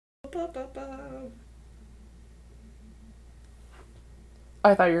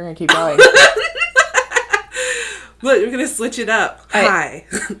I thought you were going to keep going. Look, we're going to switch it up. Hi.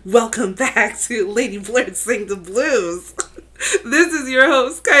 Welcome back to Lady Blurred Sing the Blues. This is your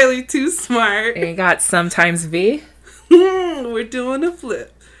host, Kylie Too Smart. And you got Sometimes V. We're doing a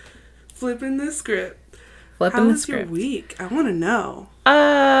flip. Flipping the script. Flipping the script. How was your week? I want to know.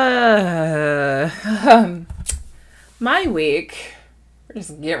 My week. We're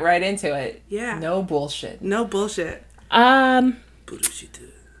just get right into it. Yeah. No bullshit. No bullshit. I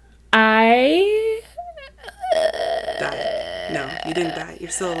died. No, you didn't die. You're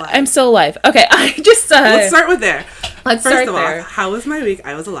still alive. I'm still alive. Okay, I just let's start with there. First of all, how was my week?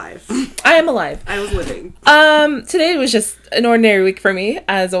 I was alive. I am alive. I was living. Today was just an ordinary week for me,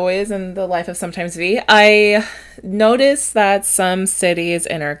 as always, in the life of Sometimes V. I noticed that some cities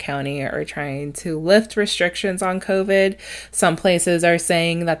in our county are trying to lift restrictions on COVID. Some places are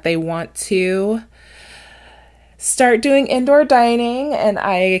saying that they want to start doing indoor dining, and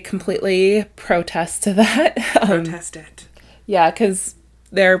I completely protest to that. Protest it. Yeah, because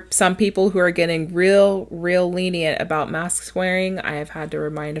there are some people who are getting real lenient about masks wearing. I have had to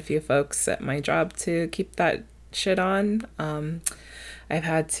remind a few folks at my job to keep that shit on. I've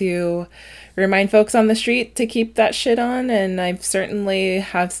had to remind folks on the street to keep that shit on, and I've certainly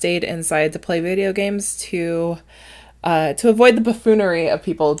have stayed inside to play video games to avoid the buffoonery of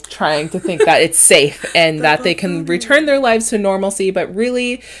people trying to think that it's safe and that they can return their lives to normalcy. But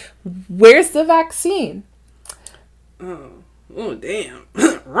really, where's the vaccine? Oh, damn.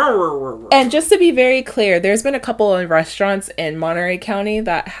 And just to be very clear, there's been a couple of restaurants in Monterey County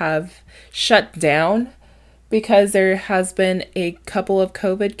that have shut down because there has been a couple of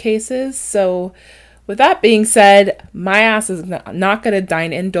COVID cases. So with that being said, my ass is not going to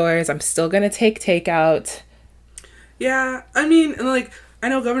dine indoors. I'm still going to take takeout. Yeah, I mean, like, I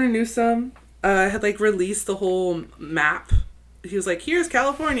know Governor Newsom had, like, released the whole map. He was like, here's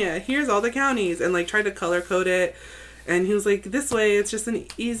California, here's all the counties, and, like, tried to color code it. And he was like, this way, it's just an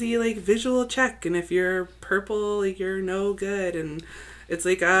easy, like, visual check. And if you're purple, like, you're no good. And it's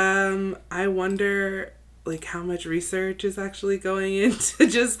like, I wonder, like, how much research is actually going into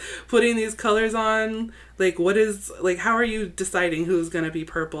just putting these colors on. Like, how are you deciding who's going to be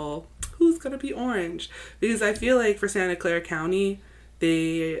purple? Who's going to be orange? Because I feel like for Santa Clara County,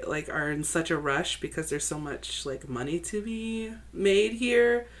 they, like, are in such a rush because there's so much, like, money to be made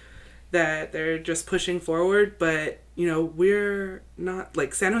here that they're just pushing forward. But, you know, we're not,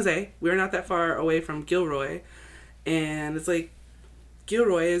 like, San Jose, we're not that far away from Gilroy. And it's like,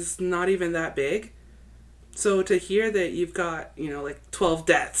 Gilroy is not even that big. So to hear that you've got, you know, like 12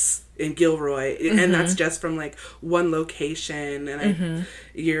 deaths in Gilroy, and that's just from like one location, and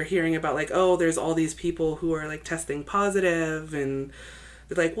you're hearing about like, oh, there's all these people who are like testing positive, and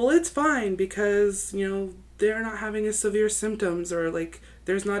they're like, well, it's fine because, you know, they're not having as severe symptoms, or like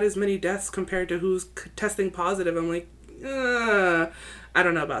there's not as many deaths compared to who's testing positive. I'm like, I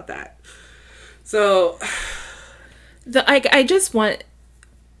don't know about that. So I just want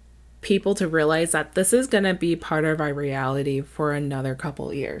people to realize that this is going to be part of our reality for another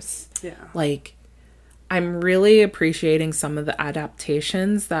couple years. Yeah. Like, I'm really appreciating some of the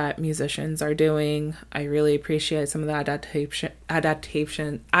adaptations that musicians are doing. I really appreciate some of the adaptations. Yeah,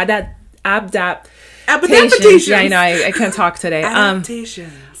 I know. I can't talk today.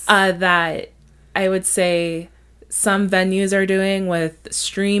 Adaptations. That I would say some venues are doing with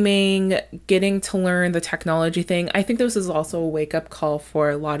streaming, getting to learn the technology thing. I think this is also a wake-up call for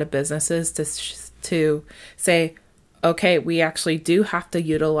a lot of businesses to say, okay, we actually do have to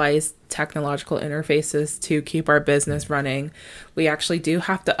utilize technological interfaces to keep our business running. We actually do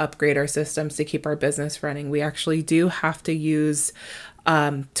have to upgrade our systems to keep our business running. We actually do have to use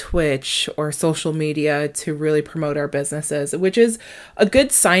Twitch or social media to really promote our businesses, which is a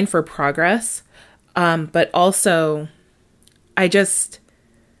good sign for progress. But also,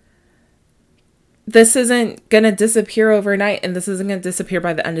 this isn't going to disappear overnight, and this isn't going to disappear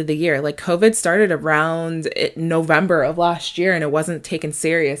by the end of the year. Like, COVID started around November of last year, and it wasn't taken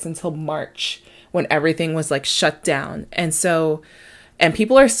serious until March when everything was like shut down. And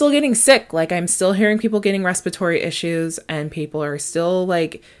people are still getting sick. Like, I'm still hearing people getting respiratory issues, and people are still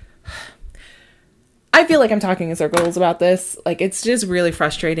like, I feel like I'm talking in circles about this. Like, it's just really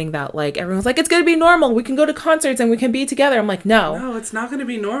frustrating that, like, everyone's like, it's going to be normal. We can go to concerts and we can be together. I'm like, no. No, it's not going to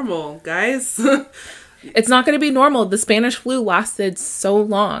be normal, guys. It's not going to be normal. The Spanish flu lasted so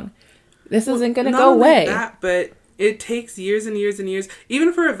long. This isn't going to go away. Not that, but it takes years and years and years,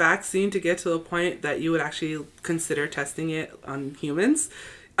 even for a vaccine to get to a point that you would actually consider testing it on humans.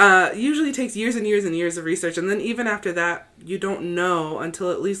 usually takes years and years and years of research. And then even after that, you don't know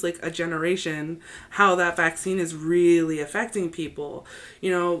until at least like a generation how that vaccine is really affecting people.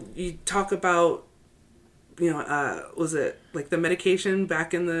 You know, you talk about, was it like the medication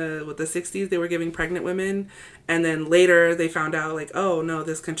back in the 60s they were giving pregnant women, and then later they found out like, oh no,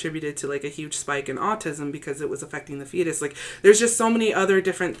 this contributed to like a huge spike in autism because it was affecting the fetus. Like there's just so many other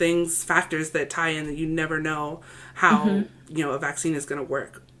different factors that tie in that you never know how a vaccine is going to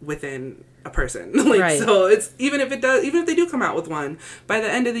work within a person. So it's even if they do come out with one by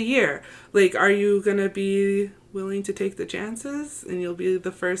the end of the year, like, are you going to be willing to take the chances and you'll be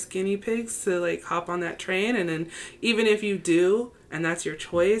the first guinea pigs to like hop on that train? And then even if you do, and that's your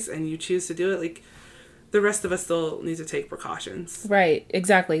choice and you choose to do it, like the rest of us still need to take precautions. Right,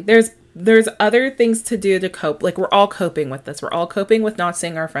 exactly. There's other things to do to cope. Like, we're all coping with this. We're all coping with not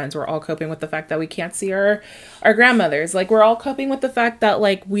seeing our friends. We're all coping with the fact that we can't see our grandmothers. Like, we're all coping with the fact that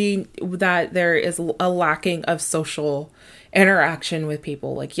like that there is a lacking of social interaction with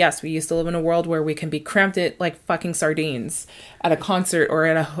people. Like, yes, we used to live in a world where we can be cramped at like fucking sardines at a concert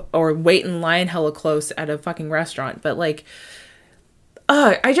or wait in line hella close at a fucking restaurant. But like,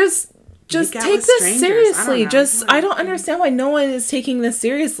 I just take this seriously. I don't understand why no one is taking this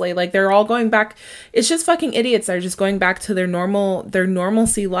seriously. Like, they're all going back. It's just fucking idiots. They're just going back to their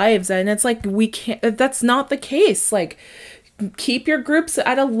normalcy lives. And it's like, that's not the case. Like, keep your groups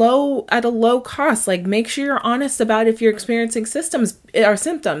at a low cost. Like, make sure you're honest about if you're experiencing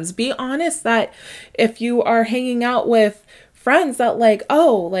symptoms. Be honest that if you are hanging out with friends that like,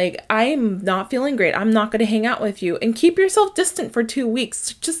 oh, like, I'm not feeling great, I'm not going to hang out with you, and keep yourself distant for 2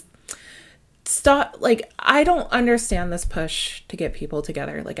 weeks. Just stop. Like, I don't understand this push to get people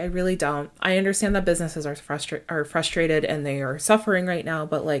together. Like, I really don't. I understand that businesses are frustrated and they are suffering right now,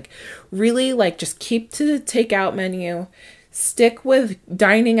 but like, really, like, just keep to the takeout menu. Stick with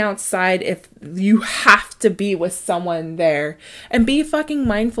dining outside if you have to be with someone there, and be fucking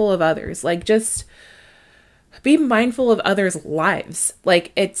mindful of others. Like, just be mindful of others' lives.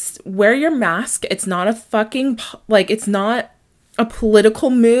 Like, wear your mask. It's not a fucking, like, it's not a political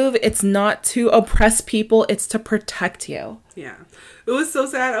move. It's not to oppress people. It's to protect you. Yeah. It was so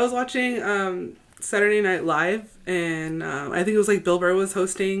sad. I was watching Saturday Night Live, and I think it was like Bill Burr was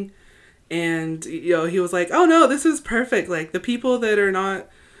hosting, and he was like, oh no, this is perfect. Like, the people that are not,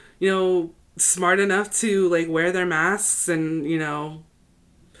 smart enough to like wear their masks and,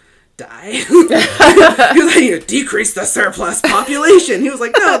 die. He was like, decrease the surplus population. He was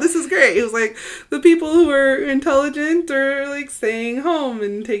like, no, this is great. He was like, the people who are intelligent are like staying home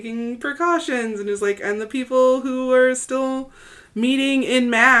and taking precautions, and it was like, and the people who are still meeting in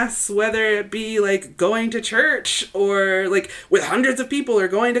mass, whether it be like going to church or like with hundreds of people or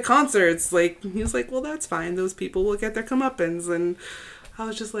going to concerts, like, he was like, well, that's fine, those people will get their comeuppance. And I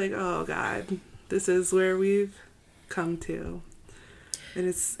was just like, oh god, this is where we've come to. And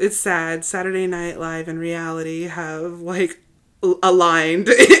it's sad. Saturday Night Live and reality have like aligned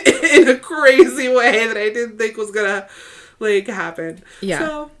in a crazy way that I didn't think was gonna like happen. Yeah.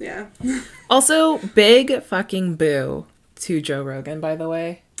 So yeah. Also, big fucking boo to Joe Rogan, by the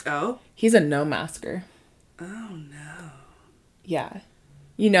way. Oh? He's a no-masker. Oh, no. Yeah.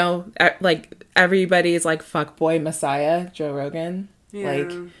 Like, everybody's like, fuckboy messiah, Joe Rogan. Yeah.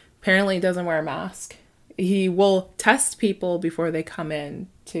 Like, apparently doesn't wear a mask. He will test people before they come in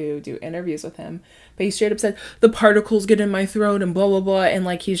to do interviews with him. But he straight up said, the particles get in my throat and blah, blah, blah. And,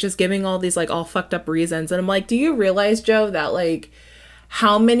 like, he's just giving all these, like, all fucked up reasons. And I'm like, do you realize, Joe, that, like,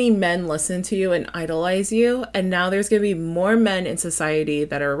 how many men listen to you and idolize you? And now there's going to be more men in society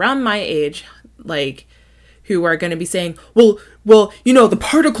that are around my age, like, who are going to be saying, well, the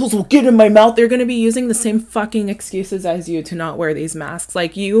particles will get in my mouth. They're going to be using the same fucking excuses as you to not wear these masks.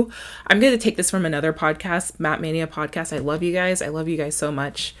 Like, I'm going to take this from another podcast, Matt Mania podcast. I love you guys. I love you guys so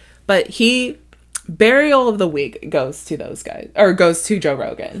much. But burial of the week goes to those guys, or goes to Joe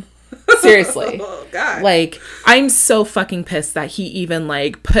Rogan. Seriously. Oh, God. Like, I'm so fucking pissed that he even,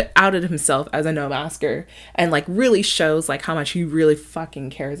 like, outed himself as a no-masker and, like, really shows, like, how much he really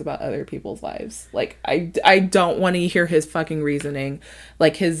fucking cares about other people's lives. Like, I don't want to hear his fucking reasoning.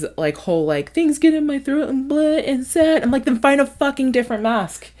 Like, his, like, whole, like, things get in my throat and blood and sad. I'm like, then find a fucking different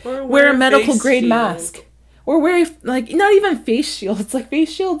mask. Or wear a medical grade shield. Mask. Or wear, like, not even face shields. Like,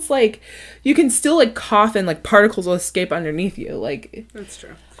 face shields, like, you can still, like, cough and, like, particles will escape underneath you. Like, that's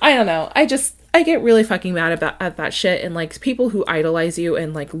true. I don't know. I get really fucking mad at that shit, and like people who idolize you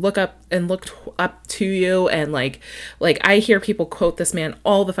and like look up to you, and like I hear people quote this man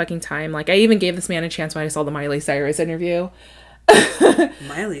all the fucking time. Like, I even gave this man a chance when I saw the Miley Cyrus interview.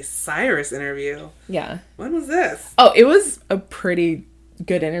 Miley Cyrus interview? Yeah. When was this? Oh, it was a pretty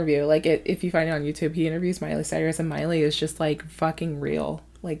good interview. Like, if you find it on YouTube, he interviews Miley Cyrus, and Miley is just like fucking real.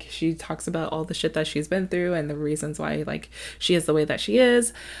 Like, she talks about all the shit that she's been through and the reasons why, like, she is the way that she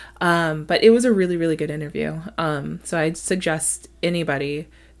is. But it was a really, really good interview. So I'd suggest anybody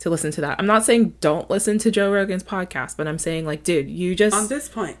to listen to that. I'm not saying don't listen to Joe Rogan's podcast, but I'm saying, like, dude, you just... On this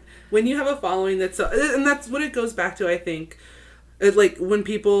point, when you have a following that's... and that's what it goes back to, I think. Like, when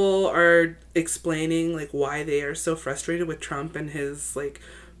people are explaining, like, why they are so frustrated with Trump and his, like,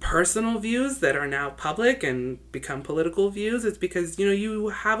 personal views that are now public and become political views, it's because, you know, you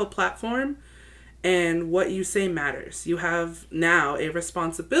have a platform and what you say matters. You have now a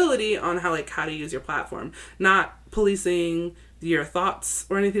responsibility on how to use your platform. Not policing your thoughts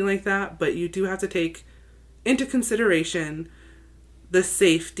or anything like that, but you do have to take into consideration the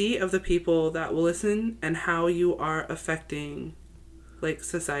safety of the people that will listen and how you are affecting, like,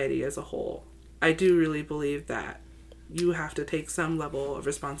 society as a whole. I do really believe that you have to take some level of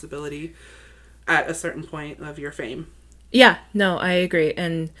responsibility at a certain point of your fame. Yeah, no, I agree.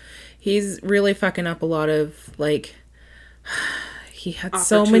 And he's really fucking up a lot of, like... He had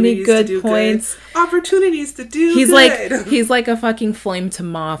so many good points. Opportunities to do good. He's like a fucking flame to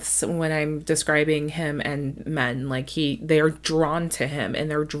moths when I'm describing him and men. Like, they are drawn to him, and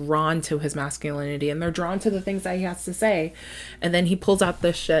they're drawn to his masculinity, and they're drawn to the things that he has to say. And then he pulls out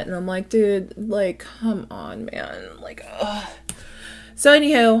this shit, and I'm like, dude, like, come on, man. Like, ugh. So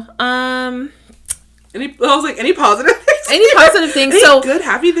anywho, any positive things? Any positive things? Any good,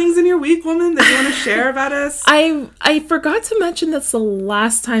 happy things in your week, woman, that you want to share about us? I forgot to mention this the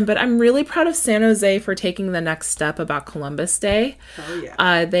last time, but I'm really proud of San Jose for taking the next step about Columbus Day. Oh,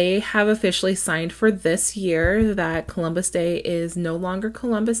 yeah. They have officially signed for this year that Columbus Day is no longer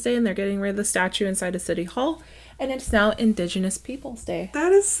Columbus Day, and they're getting rid of the statue inside of City Hall, and it's now Indigenous Peoples Day.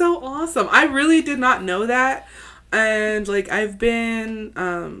 That is so awesome. I really did not know that. And, like, I've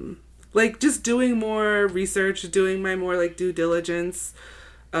been... like, just doing more research, doing my more, like, due diligence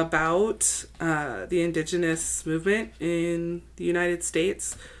about the Indigenous movement in the United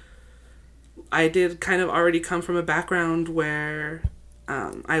States. I did kind of already come from a background where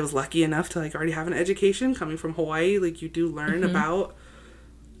I was lucky enough to, like, already have an education coming from Hawaii. Like, you do learn about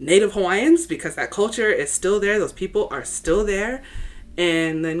Native Hawaiians because that culture is still there. Those people are still there.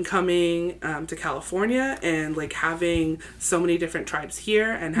 And then coming to California and, like, having so many different tribes here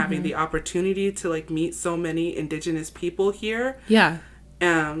and having the opportunity to, like, meet so many Indigenous people here. Yeah.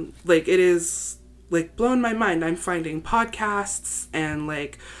 Like, it is, like, blown my mind. I'm finding podcasts and,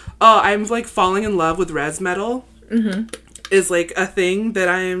 like, I'm, like, falling in love with res metal is, like, a thing that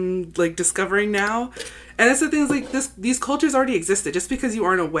I'm, like, discovering now. And that's the thing is, like, these cultures already existed. Just because you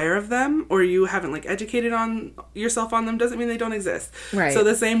aren't aware of them or you haven't, like, educated on yourself on them doesn't mean they don't exist. Right. So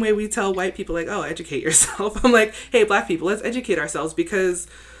the same way we tell white people, like, oh, educate yourself. I'm like, hey, black people, let's educate ourselves because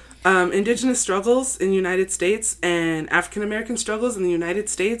Indigenous struggles in the United States and African American struggles in the United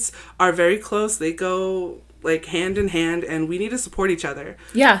States are very close. They go, like, hand in hand, and we need to support each other.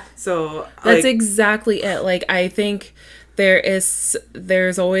 Yeah. So that's exactly it. Like, I think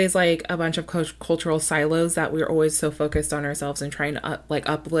there's always, like, a bunch of cultural silos that we're always so focused on ourselves and trying to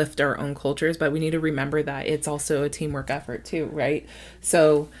uplift our own cultures, but we need to remember that it's also a teamwork effort too, right?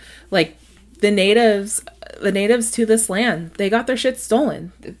 So, like, the natives to this land, they got their shit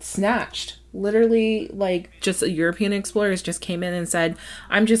stolen, snatched. Literally, like, just European explorers just came in and said,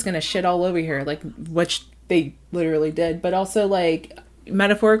 I'm just gonna shit all over here, like, which they literally did, but also, like,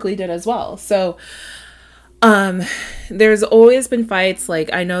 metaphorically did as well. So there's always been fights.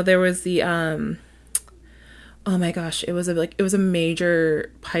 Like, I know there was the oh my gosh, it was a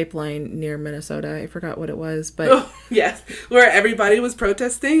major pipeline near Minnesota. I forgot what it was, but yes, where everybody was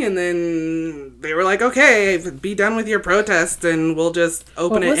protesting, and then they were like, "Okay, be done with your protest, and we'll just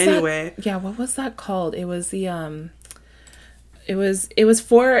open it anyway." Yeah, what was that called? It was the It was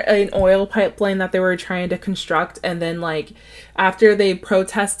for an oil pipeline that they were trying to construct, and then, like, after they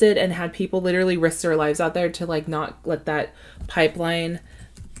protested and had people literally risk their lives out there to, like, not let that pipeline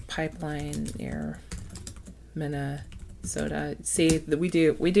near Minnesota. See, we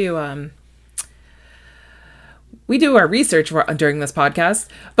do our research during this podcast,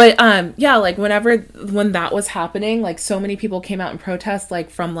 but yeah, like, when that was happening, like, so many people came out and protest, like,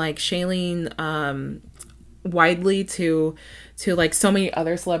 from, like, Shailene Widely to like, so many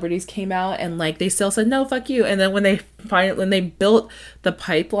other celebrities came out, and, like, they still said no, fuck you. And then when they built the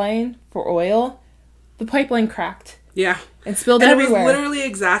pipeline for oil, the pipeline cracked. Yeah. And spilled and everywhere. It was literally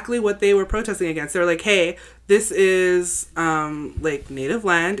exactly what they were protesting against. They were like, hey, this is like native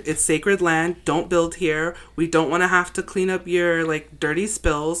land. It's sacred land. Don't build here. We don't want to have to clean up your like dirty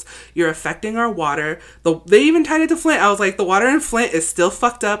spills. You're affecting our water. They even tied it to Flint. I was like, the water in Flint is still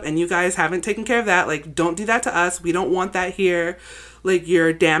fucked up and you guys haven't taken care of that. Like, don't do that to us. We don't want that here. Like,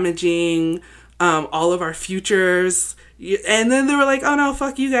 you're damaging all of our futures. And then they were like, oh no,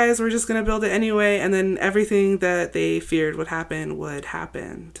 fuck you guys, we're just gonna build it anyway. And then everything that they feared would happen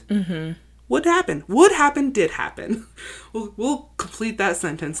Mm-hmm. Would happen did happen. We'll complete that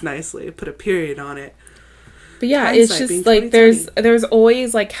sentence nicely, put a period on it. But yeah, it's just like there's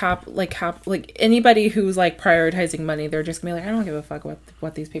always like anybody who's like prioritizing money, they're just gonna be like, I don't give a fuck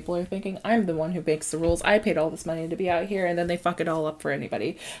what these people are thinking. I'm the one who makes the rules. I paid all this money to be out here, and then they fuck it all up for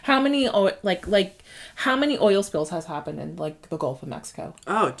anybody. How many how many oil spills has happened in like the Gulf of Mexico?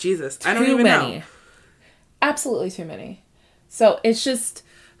 Oh Jesus, I don't even know. Absolutely too many. So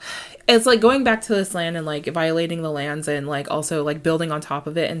it's like going back to this land and like violating the lands and like also like building on top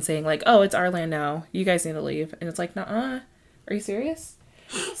of it and saying like, oh, it's our land now, you guys need to leave. And it's like, nuh-uh, are you serious?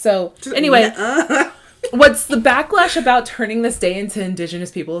 So anyway, what's the backlash about turning this day into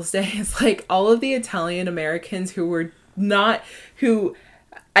Indigenous Peoples Day is like all of the Italian Americans who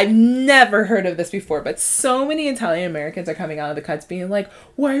I've never heard of this before, but so many Italian Americans are coming out of the cuts being like,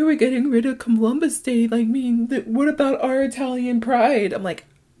 why are we getting rid of Columbus Day? Like, what about our Italian pride? I'm like,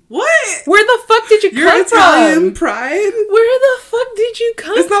 what? Where the fuck did you come from? Italian pride? Where the fuck did you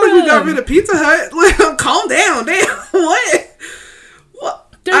come from? It's not like we got rid of Pizza Hut. Like, calm down, damn. What?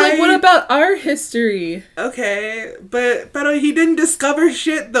 They're like, what about our history? Okay, but he didn't discover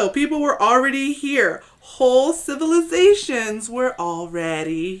shit though. People were already here. Whole civilizations were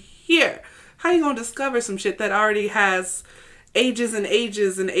already here. How you gonna discover some shit that already has ages and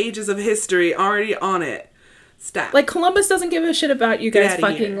ages and ages of history already on it? Stop. Like, Columbus doesn't give a shit about you guys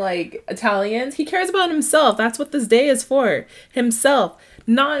fucking, like, Italians. He cares about himself. That's what this day is for. Himself.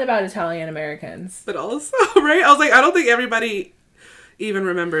 Not about Italian Americans. But also, right? I was like, I don't think everybody even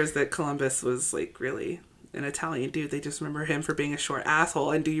remembers that Columbus was, like, really an Italian dude. They just remember him for being a short asshole.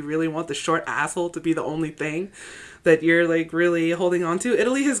 And do you really want the short asshole to be the only thing that you're, like, really holding on to?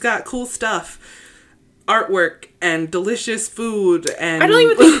 Italy has got cool stuff. Artwork and delicious food and... I don't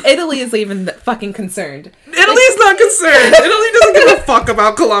even think Italy is even fucking concerned. Italy's not concerned. Italy doesn't give a fuck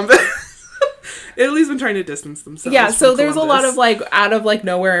about Columbus. Italy's been trying to distance themselves. Yeah, so there's Columbus. a lot of like out of like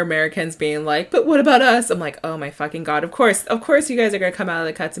nowhere Americans being like, but what about us? I'm like, oh my fucking god. Of course you guys are gonna come out of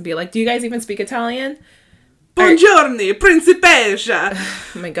the cuts and be like, do you guys even speak Italian? Buongiorno, principessa.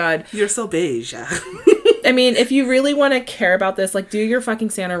 Oh my god. You're so beige. I mean, if you really want to care about this, like, do your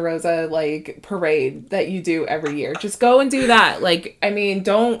fucking Santa Rosa, like, parade that you do every year. Just go and do that. Like, I mean,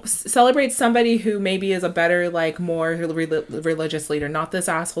 don't celebrate somebody who maybe is a better, like, more religious leader. Not this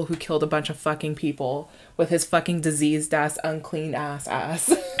asshole who killed a bunch of fucking people with his fucking diseased ass, unclean ass. Ass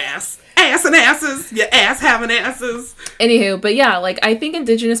and asses. Your ass having asses. Anywho, but yeah, like, I think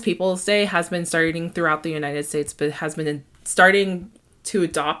Indigenous Peoples Day has been starting throughout the United States, but has been starting to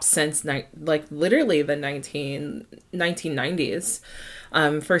adopt since literally the 1990s.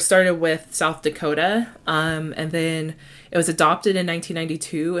 First started with South Dakota, and then it was adopted in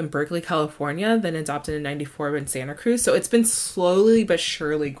 1992 in Berkeley, California, then adopted in 94 in Santa Cruz. So it's been slowly but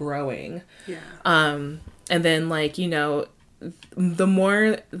surely growing. Yeah. And then, like, you know, the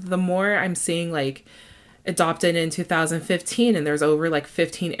more I'm seeing, like, adopted in 2015, and there's over like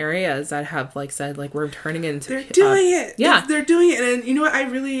 15 areas that have like said like we're turning into. They're doing it. Yeah, they're doing it, and you know what? I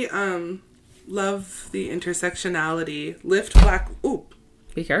really love the intersectionality. Lift Black. Ooh,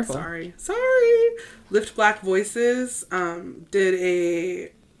 be careful. Sorry. Lift Black Voices did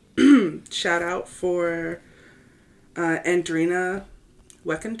a shout out for Andrina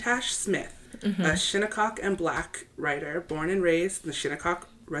Weckentash Smith, a Shinnecock and Black writer born and raised in the Shinnecock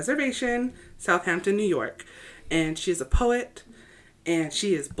Reservation, Southampton, New York. And she's a poet, and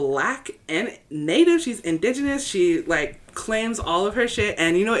she is Black and Native. She's Indigenous. She, like, claims all of her shit.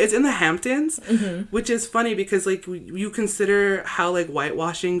 And, you know, it's in the Hamptons, which is funny because, like, you consider how, like,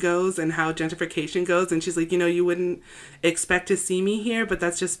 whitewashing goes and how gentrification goes. And she's like, you know, you wouldn't expect to see me here, but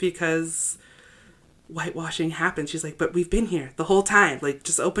that's just because whitewashing happens. She's like, but we've been here the whole time. Like,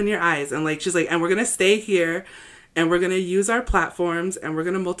 just open your eyes. And, like, she's like, and we're going to stay here. And we're going to use our platforms, and we're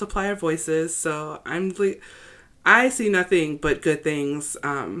going to multiply our voices. So I see nothing but good things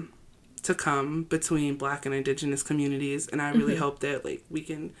to come between Black and Indigenous communities. And I really hope that, like, we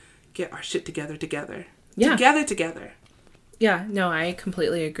can get our shit together. Yeah. Together. Yeah, no, I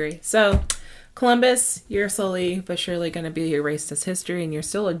completely agree. So Columbus, you're slowly but surely going to be erased as history, and you're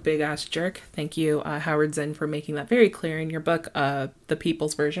still a big ass jerk. Thank you, Howard Zinn, for making that very clear in your book, The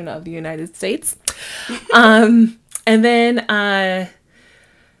People's Version of the United States. And then, I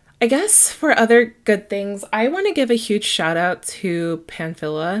guess for other good things, I want to give a huge shout out to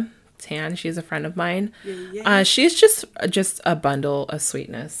Panfilla Tan. She's a friend of mine. Yeah. She's just a bundle of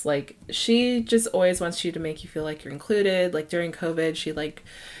sweetness. Like, she just always wants you to make you feel like you're included. Like, during COVID, she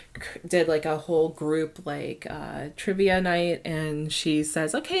did like a whole group trivia night, and she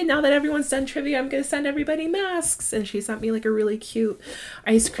says, okay, now that everyone's done trivia, I'm gonna send everybody masks. And she sent me like a really cute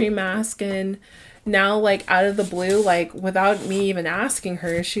ice cream mask. And now, like, out of the blue, like, without me even asking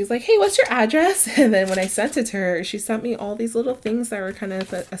her, she's like, hey, what's your address? And then when I sent it to her, she sent me all these little things that were kind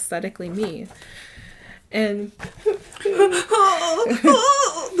of aesthetically me. And the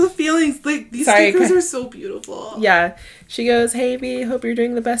feelings, like, these stickers are so beautiful. Yeah. She goes, hey, V, hope you're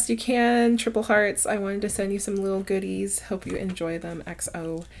doing the best you can. Triple hearts. I wanted to send you some little goodies. Hope you enjoy them.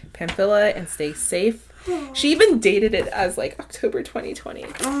 XO Panfilla, and stay safe. She even dated it as like October 2020.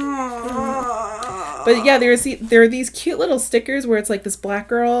 But yeah, there are these cute little stickers where it's like this black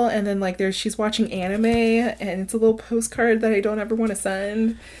girl, and then like she's watching anime, and it's a little postcard that I don't ever want to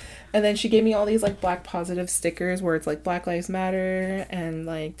send. And then she gave me all these like black positive stickers where it's like Black Lives Matter and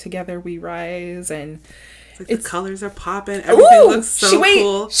like Together We Rise, and the colors are popping. Everything looks so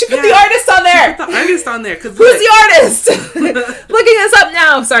cool. She put the artist on there. Put the artist on there. Who's the artist? Looking us up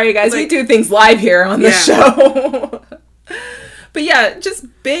now. Sorry, guys. We do things live here on the show. But yeah, just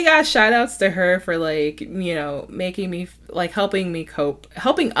big ass shout outs to her for like, you know, making me like helping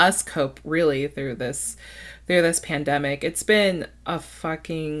us cope really through this pandemic. It's been a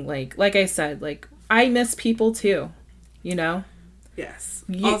fucking like I said, like I miss people too, you know? Yes.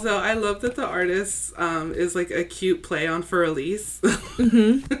 Also, I love that the artist is like a cute play on For Elise.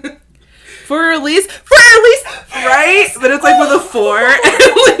 Mm-hmm. For Elise, right? But it's like with a 4 and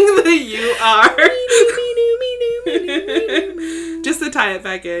like the UR. Just to tie it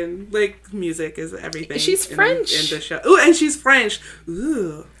back in, like music is everything. She's French in the show. Ooh, and she's French.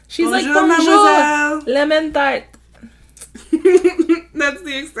 Ooh, she's bonjour, like bonjour, lamentate. That's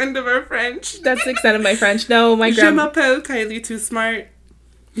the extent of our French. That's the extent of my French. No, my grandma. Je m'appelle Kylie Too Smart.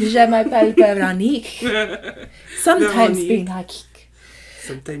 Je m'appelle Veronique. Sometimes Veronique.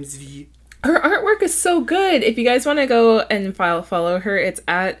 Sometimes V. Her artwork is so good. If you guys want to go and follow her, it's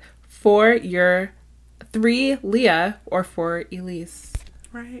at For Your 3 Leah or For Elise.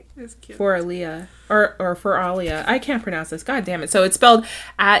 Right, it's cute. For Leah or For Alia. I can't pronounce this. God damn it. So it's spelled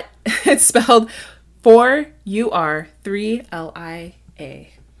For UR 3 LIA.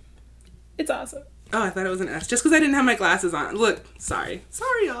 It's awesome. Oh, I thought it was an S. Just because I didn't have my glasses on. Look, sorry,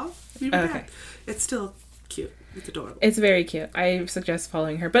 y'all. Okay. It's still cute. It's adorable. It's very cute. I suggest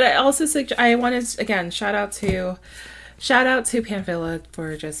following her. But I also I want to again shout out to Panfilla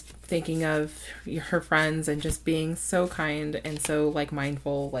for just thinking of her friends and just being so kind and so like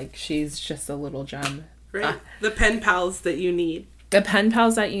mindful. Like she's just a little gem. Right. The pen pals that you need.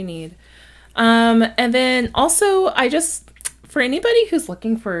 And then also I just, for anybody who's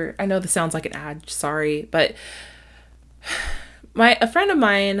looking for, I know this sounds like an ad, sorry, but a friend of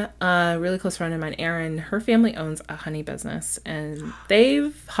mine, a really close friend of mine, Erin, her family owns a honey business, and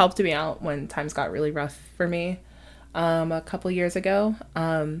they've helped me out when times got really rough for me a couple years ago.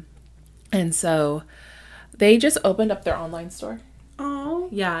 And so they just opened up their online store. Oh.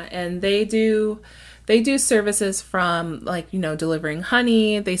 Yeah, and they do services from like, you know, delivering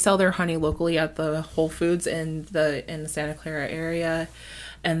honey. They sell their honey locally at the Whole Foods in the Santa Clara area.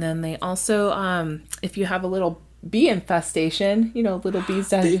 And then they also if you have a little bee infestation, you know, little bees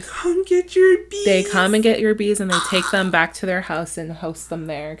that they come get your bees. They come and get your bees, and they take them back to their house and host them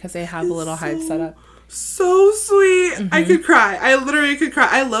there because they have a little hive set up. So sweet. Mm-hmm. I could cry. I literally could cry.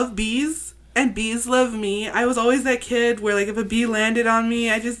 I love bees. And bees love me. I was always that kid where, like, if a bee landed on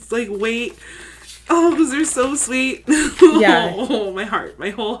me, I just, like, wait. Oh, because they're so sweet. Yeah. Oh, my heart. My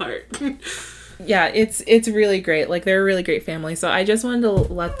whole heart. Yeah, it's really great. Like, they're a really great family. So I just wanted to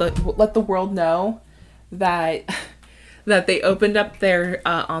let the world know that they opened up their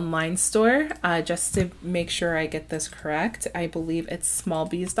online store just to make sure I get this correct. I believe it's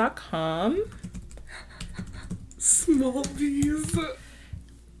smallbees.com. Small bees.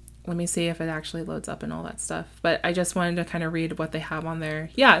 Let me see if it actually loads up and all that stuff. But I just wanted to kind of read what they have on there.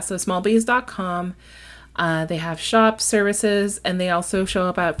 Yeah, so smallbees.com. They have shop services, and they also show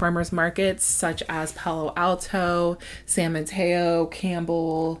up at farmers markets such as Palo Alto, San Mateo,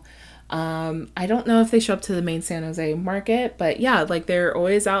 Campbell, I don't know if they show up to the main San Jose market, but yeah, like they're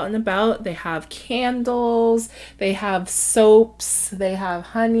always out and about. They have candles, they have soaps, they have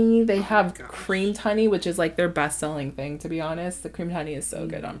honey, they have creamed honey, which is like their best selling thing, to be honest. The creamed honey is so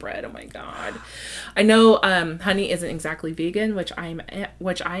good on bread. Oh my God. I know honey isn't exactly vegan, which I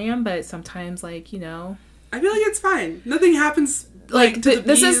am, but sometimes, like, you know, I feel like it's fine. Nothing happens like to the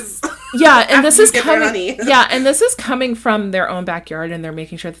this bees. is yeah, and this is coming and this is coming from their own backyard, and they're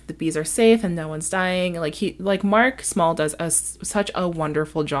making sure that the bees are safe and no one's dying. Like Mark Small does such a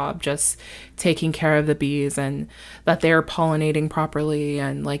wonderful job just taking care of the bees and that they're pollinating properly,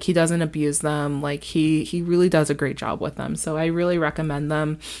 and like he doesn't abuse them. Like he really does a great job with them. So I really recommend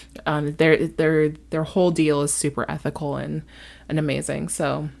them. Their whole deal is super ethical and amazing.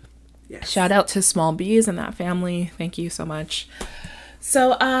 So yes. Shout out to Small Bees and that family. Thank you so much.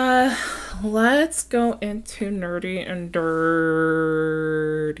 So, let's go into nerdy and dirty.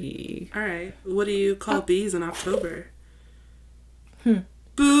 All right. What do you call bees in October?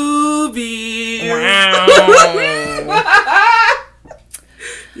 Boobies. Wow.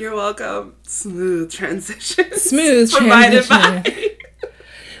 You're welcome. Smooth transition. Provided by...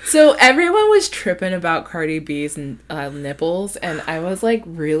 So everyone was tripping about Cardi B's nipples, and I was like,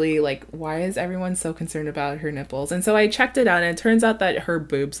 really, like, why is everyone so concerned about her nipples? And so I checked it out, and it turns out that her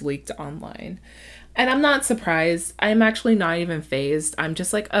boobs leaked online. And I'm not surprised. I'm actually not even phased. I'm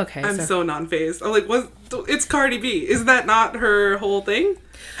just like, okay. I'm so non-phased. I'm like, it's Cardi B. Is that not her whole thing?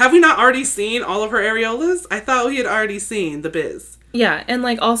 Have we not already seen all of her areolas? I thought we had already seen the biz. Yeah, and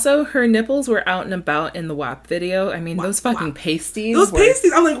like also her nipples were out and about in the WAP video. I mean, those fucking pasties. Those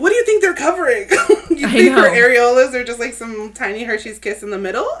pasties, I'm like, what do you think they're covering? You think her areolas are just like some tiny Hershey's Kiss in the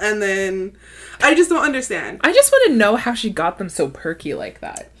middle? And then, I just don't understand. I just want to know how she got them so perky like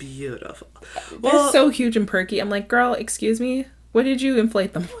that. Beautiful. They're so huge and perky. I'm like, girl, excuse me? What did you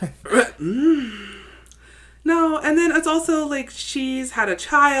inflate them with? No, and then it's also like she's had a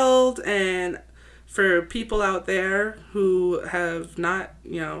child, and... for people out there who have not,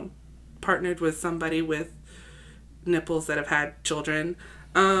 partnered with somebody with nipples that have had children,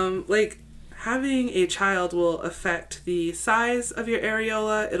 like, having a child will affect the size of your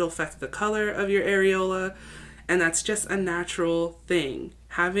areola, it'll affect the color of your areola, and that's just a natural thing.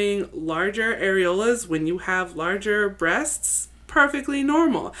 Having larger areolas when you have larger breasts, perfectly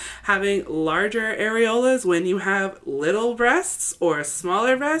normal. Having larger areolas when you have little breasts or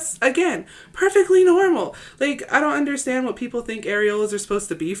smaller breasts, again, perfectly normal. Like, I don't understand what people think areolas are supposed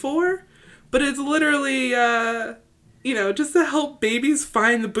to be for, but it's literally, just to help babies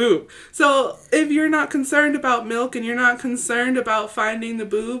find the boob. So if you're not concerned about milk and you're not concerned about finding the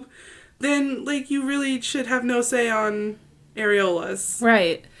boob, then, like, you really should have no say on areolas.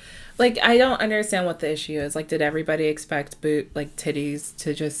 Right. Like, I don't understand what the issue is. Like, did everybody expect titties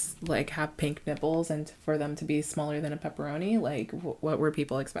to just, like, have pink nipples and for them to be smaller than a pepperoni? Like, what were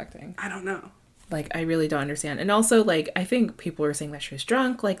people expecting? I don't know. Like, I really don't understand. And also, like, I think people were saying that she was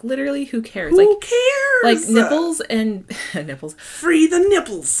drunk. Like, literally, who cares? Who cares? Like, nipples and... nipples. Free the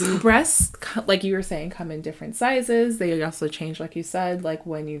nipples! Breasts, like you were saying, come in different sizes. They also change, like you said. Like,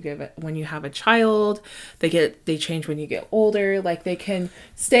 when you have a child, they change when you get older. Like, they can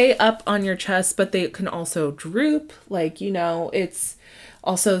stay up on your chest, but they can also droop. Like, it's...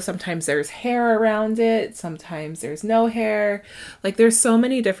 Also, sometimes there's hair around it. Sometimes there's no hair. Like, there's so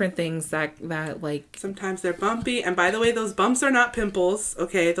many different things that like... Sometimes they're bumpy. And by the way, those bumps are not pimples,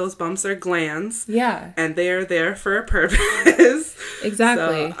 okay? Those bumps are glands. Yeah. And they are there for a purpose.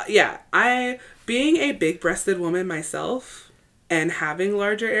 Exactly. So, yeah. Being a big-breasted woman myself and having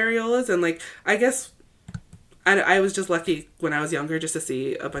larger areolas and, like, I guess... I was just lucky when I was younger just to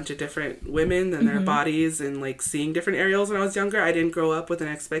see a bunch of different women and their bodies and, like, seeing different areolas when I was younger. I didn't grow up with an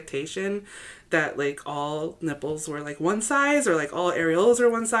expectation that, like, all nipples were, like, one size or, like, all areolas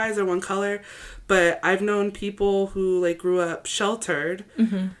are one size or one color. But I've known people who, like, grew up sheltered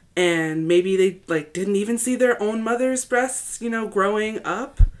and maybe they, like, didn't even see their own mother's breasts, growing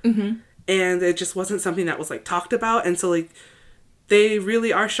up. And it just wasn't something that was, like, talked about. And so, like... they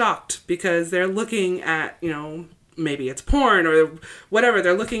really are shocked because they're looking at, maybe it's porn or whatever.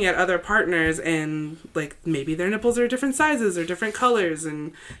 They're looking at other partners and, like, maybe their nipples are different sizes or different colors.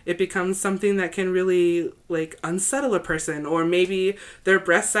 And it becomes something that can really, like, unsettle a person. Or maybe their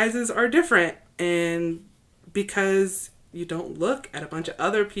breast sizes are different. And because you don't look at a bunch of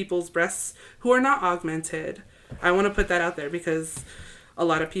other people's breasts who are not augmented. I want to put that out there because a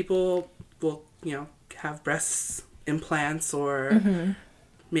lot of people will, have breasts... implants or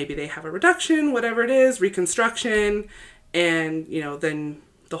maybe they have a reduction, whatever it is, reconstruction, and then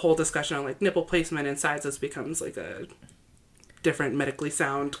the whole discussion on like nipple placement and sizes becomes like a different medically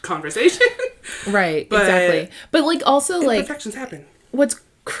sound conversation. Right, exactly. But like also like imperfections happen. What's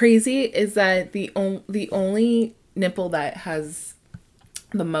crazy is that the only nipple that has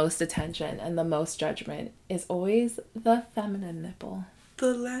the most attention and the most judgment is always the feminine nipple.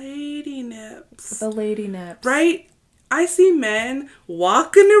 The lady nips. The lady nips. Right? I see men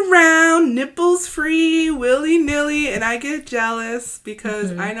walking around, nipples free, willy-nilly, and I get jealous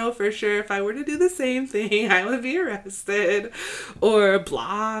because I know for sure if I were to do the same thing, I would be arrested or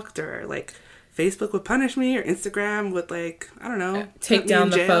blocked, or like Facebook would punish me, or Instagram would, like, I don't know, take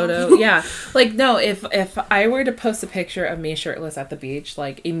down the photo. Yeah. Like, no, if I were to post a picture of me shirtless at the beach,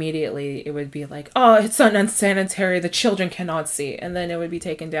 like, immediately it would be like, oh, it's unsanitary, the children cannot see. And then it would be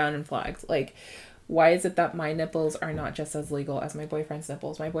taken down and flagged. Like, why is it that my nipples are not just as legal as my boyfriend's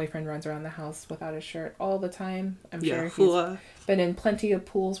nipples? My boyfriend runs around the house without a shirt all the time. I'm sure he's been in plenty of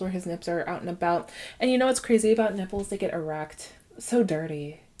pools where his nips are out and about. And you know what's crazy about nipples? They get erect. So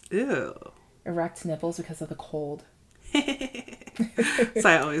dirty. Ew. Erect nipples because of the cold. So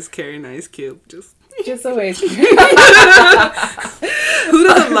I always carry an ice cube. Just always. Who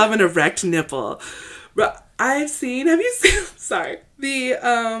doesn't love an erect nipple? Have you seen, sorry, the,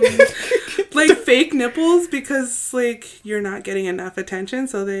 like, fake nipples because, like, you're not getting enough attention,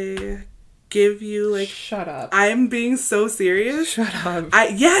 so they give you, like... Shut up. I'm being so serious. Shut up.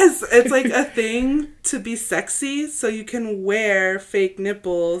 Yes, it's, like, a thing to be sexy, so you can wear fake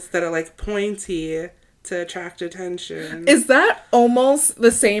nipples that are, like, pointy to attract attention. Is that almost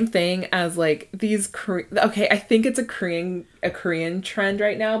the same thing as like these okay, I think it's a Korean trend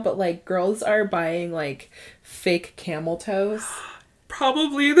right now, but like girls are buying like fake camel toes.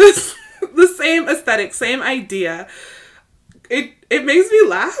 Probably the same aesthetic, same idea. It makes me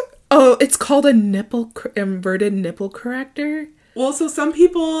laugh. Oh, it's called a inverted nipple corrector. Well, so some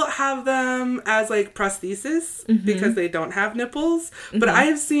people have them as, like, prosthesis because they don't have nipples. But I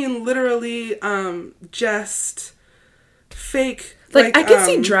have seen literally just fake... Like I can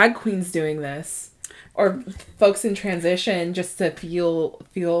see drag queens doing this. Or folks in transition just to feel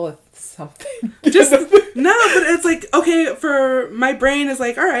something. Just no, but it's like, okay, for my brain is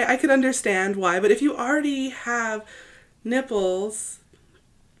like, all right, I could understand why. But if you already have nipples...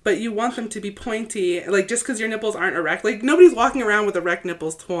 but you want them to be pointy, like, just because your nipples aren't erect. Like, nobody's walking around with erect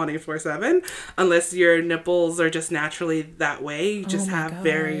nipples 24/7, unless your nipples are just naturally that way. You just have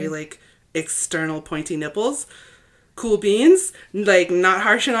very, like, external pointy nipples. Cool beans. Like, not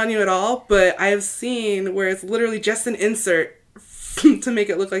harshing on you at all, but I have seen where it's literally just an insert to make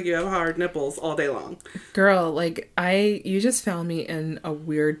it look like you have hard nipples all day long. Girl, like, you just found me in a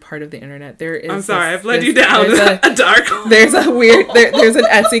weird part of the internet. I'm sorry, I've led you down a dark hole. There's a weird, there's an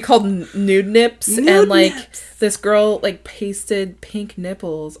Etsy called Nude Nips, and like, this girl, like, pasted pink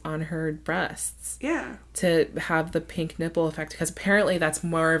nipples on her breasts. Yeah. To have the pink nipple effect, because apparently that's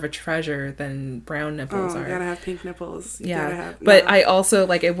more of a treasure than brown nipples are. You gotta have pink nipples. But I also,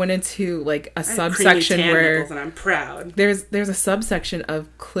 like, it went into, like, a subsection where... nipples and I'm proud. There's a subsection of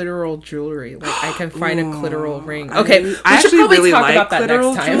clitoral jewelry. Like, I can find a clitoral ring. Okay, I should probably really talk about that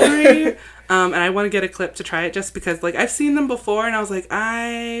next time. Jewelry. And I want to get a clip to try it just because, like, I've seen them before and I was like,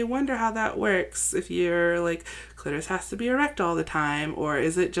 I wonder how that works. If your, like, clitoris has to be erect all the time, or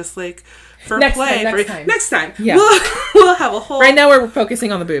is it just, like, for play? Next time. Yeah. We'll have a whole... Right now we're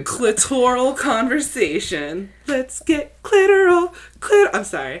focusing on the boobs. Clitoral conversation. Let's get clitoral. I'm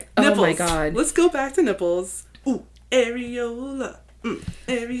sorry. Nipples. Oh my God. Let's go back to nipples. Ooh, areola.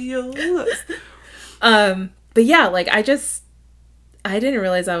 Areolas. But yeah, like, I didn't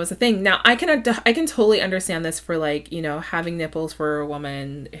realize that was a thing. Now, I can totally understand this for, like, you know, having nipples for a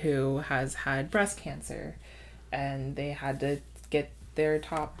woman who has had breast cancer and they had to get their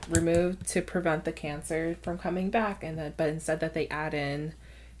top removed to prevent the cancer from coming back, but instead that they add in,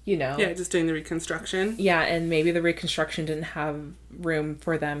 you know... Yeah, just doing the reconstruction. Yeah, and maybe the reconstruction didn't have room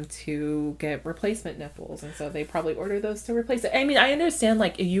for them to get replacement nipples, and so they probably ordered those to replace it. I mean, I understand,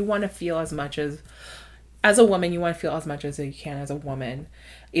 like, you want to feel as much as a woman, you want to feel as much as you can as a woman,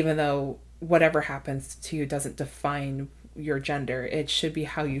 even though whatever happens to you doesn't define your gender. It should be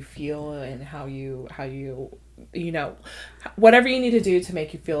how you feel and how you know, whatever you need to do to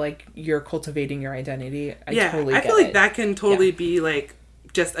make you feel like you're cultivating your identity. I feel like that can totally be, like,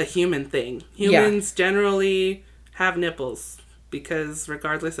 just a human thing. Humans generally have nipples because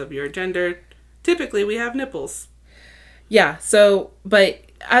regardless of your gender, typically we have nipples. Yeah, so, but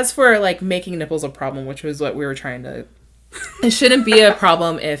as for, like, making nipples a problem, which was what we were trying to... It shouldn't be a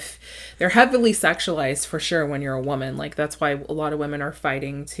problem if they're heavily sexualized, for sure, when you're a woman. Like, that's why a lot of women are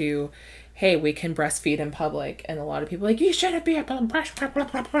fighting to hey, we can breastfeed in public. And a lot of people are like, you shouldn't be able to breast, blah, blah,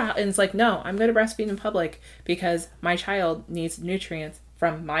 blah, blah. And it's like, no, I'm going to breastfeed in public because my child needs nutrients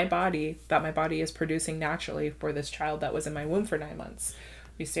from my body that my body is producing naturally for this child that was in my womb for 9 months.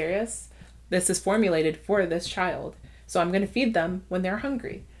 Are you serious? This is formulated for this child. So I'm going to feed them when they're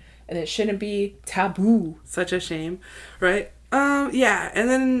hungry. And it shouldn't be taboo. Such a shame, right? Yeah, and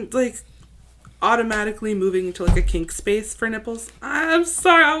then like automatically moving into like a kink space for nipples. I'm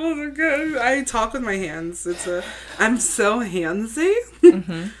sorry, I wasn't good. I talk with my hands. I'm so handsy.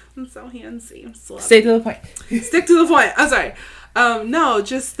 Mm-hmm. I'm so handsy. I'm so Stay to the point. Stick to the point. I'm sorry. No,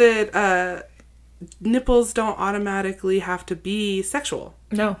 just that nipples don't automatically have to be sexual.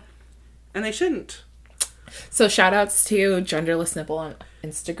 No. And they shouldn't. So shout outs to Genderless Nipple on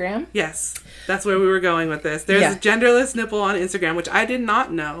Instagram. Yes, that's where we were going with this. There's a Genderless Nipple on Instagram, which I did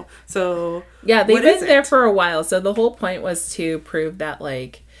not know. So yeah, they've been there for a while. So the whole point was to prove that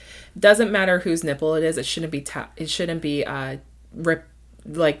like, doesn't matter whose nipple it is. It shouldn't be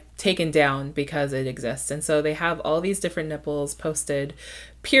taken down because it exists. And so they have all these different nipples posted: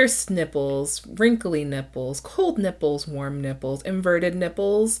 pierced nipples, wrinkly nipples, cold nipples, warm nipples, inverted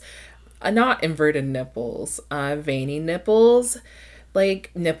nipples. Not inverted nipples, veiny nipples, like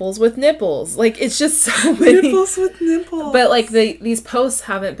nipples with nipples. Like, it's just so many. Nipples with nipples. But like these posts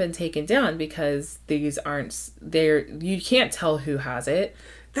haven't been taken down because these aren't there. You can't tell who has it.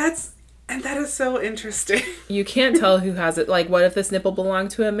 That is so interesting. You can't tell who has it. Like, what if this nipple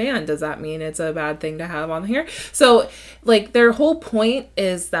belonged to a man? Does that mean it's a bad thing to have on here? So like their whole point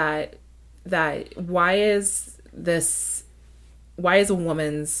is that why is a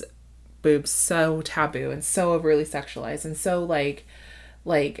woman's boobs so taboo and so overly sexualized and so like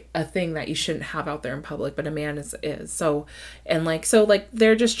a thing that you shouldn't have out there in public, but a man is so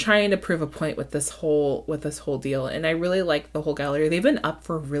they're just trying to prove a point with this whole deal. And I really like the whole gallery. They've been up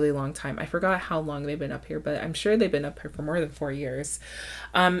for a really long time. I forgot how long they've been up here, but I'm sure they've been up here for more than 4 years.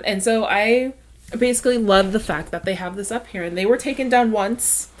 And so I basically love the fact that they have this up here, and they were taken down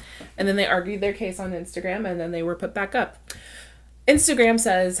once and then they argued their case on Instagram and then they were put back up. Instagram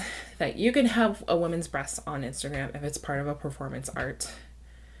says that you can have a woman's breasts on Instagram if it's part of a performance art.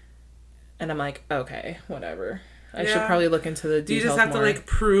 And I'm like, okay, whatever. I should probably look into the details. You just have more. to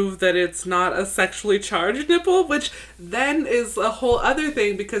prove that it's not a sexually charged nipple, which then is a whole other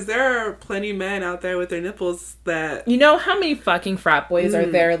thing, because there are plenty men out there with their nipples that... You know how many fucking frat boys are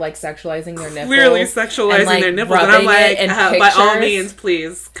there sexualizing their nipples? Clearly sexualizing their nipples. And I'm like, by all means,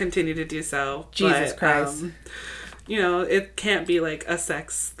 please continue to do so. Jesus Christ. It can't be a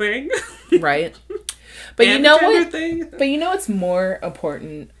sex thing. Right. But you know what? But you know what's more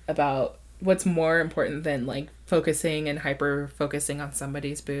important than focusing and hyper focusing on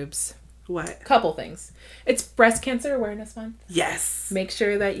somebody's boobs? What? Couple things. It's Breast Cancer Awareness Month. Yes. Make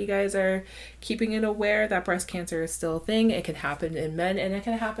sure that you guys are keeping it aware that breast cancer is still a thing. It can happen in men and it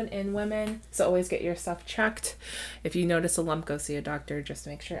can happen in women. So always get your stuff checked. If you notice a lump, go see a doctor just to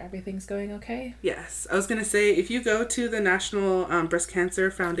make sure everything's going okay. Yes. I was going to say, if you go to the National Breast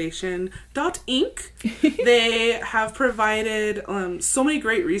Cancer Foundation .inc, they have provided so many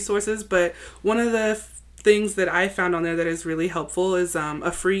great resources, but one of the things that I found on there that is really helpful is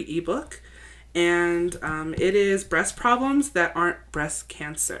a free ebook, and it is breast problems that aren't breast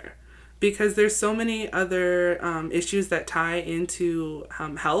cancer, because there's so many other issues that tie into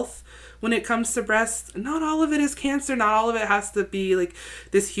health when it comes to breasts. Not all of it is cancer, not all of it has to be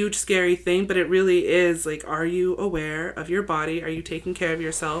this huge scary thing, but it really is are you aware of your body? Are you taking care of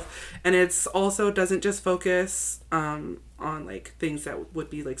yourself? And it's also doesn't just focus on things that would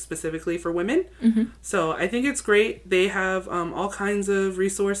be specifically for women. Mm-hmm. So I think it's great. They have all kinds of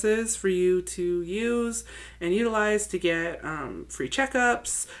resources for you to use and utilize to get free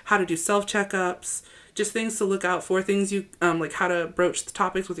checkups, how to do self-checkups, just things to look out for, things you how to broach the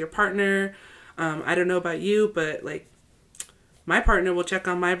topics with your partner. I don't know about you, but my partner will check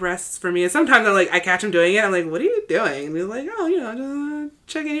on my breasts for me, and sometimes I catch him doing it. I'm like, what are you doing? And he's like, oh, just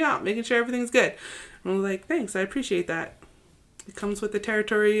checking you out, making sure everything's good. And I'm like, thanks, I appreciate that. It comes with the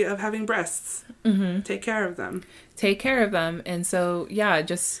territory of having breasts. Mm-hmm. Take care of them. And so, yeah,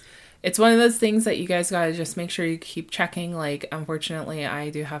 it's one of those things that you guys gotta just make sure you keep checking. Unfortunately, I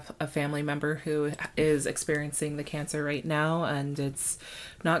do have a family member who is experiencing the cancer right now, and it's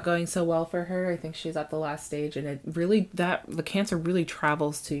not going so well for her. I think she's at the last stage, and the cancer really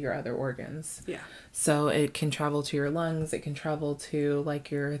travels to your other organs. Yeah. So it can travel to your lungs, it can travel to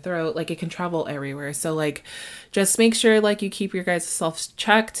your throat, it can travel everywhere. So just make sure you keep your guys' self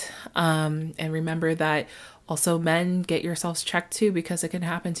checked, and remember that also men, get yourselves checked too, because it can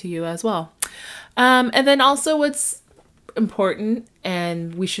happen to you as well. And then also important,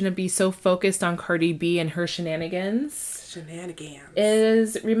 and we shouldn't be so focused on Cardi B and her shenanigans,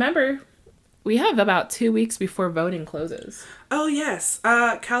 is remember, we have about 2 weeks before voting closes. Oh, yes.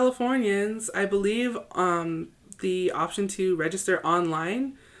 Californians, I believe the option to register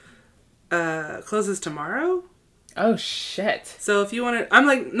online closes tomorrow. Oh, shit. So if you want to... I'm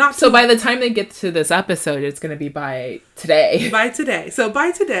like, not... So by the time they get to this episode, it's going to be by today. By today. So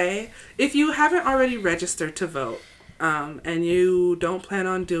by today, if you haven't already registered to vote, and you don't plan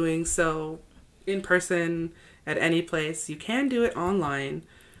on doing so in person at any place, you can do it online.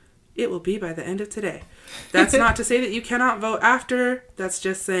 It will be by the end of today. That's not to say that you cannot vote after. That's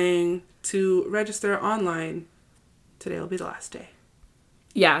just saying to register online, today will be the last day.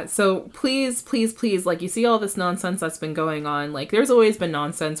 Yeah, so please, please, please, like, you see all this nonsense that's been going on. Like, there's always been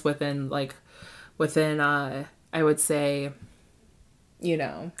nonsense within, I would say, you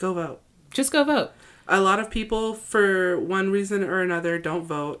know. Go vote. Just go vote. A lot of people, for one reason or another, don't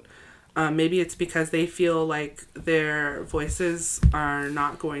vote. Maybe it's because they feel like their voices are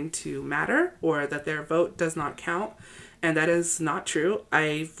not going to matter, or that their vote does not count. And that is not true.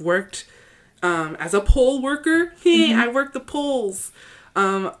 I've worked as a poll worker. I worked the polls.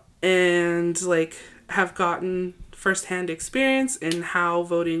 And like have gotten firsthand experience in how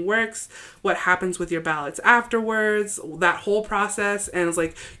voting works, what happens with your ballots afterwards, that whole process. And it's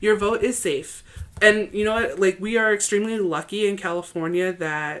like, your vote is safe. And you know what, like, we are extremely lucky in California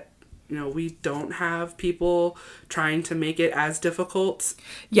that, you know, we don't have people trying to make it as difficult.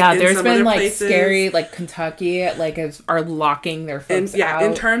 Yeah, there's been like places. Scary, like Kentucky, like are locking their folks out.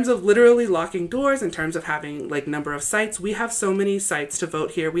 In terms of literally locking doors, in terms of having like number of sites, we have so many sites to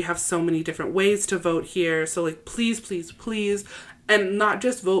vote here. We have so many different ways to vote here. So like, please, please, please, and not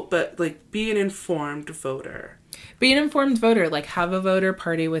just vote, but like be an informed voter. Be an informed voter. Like, have a voter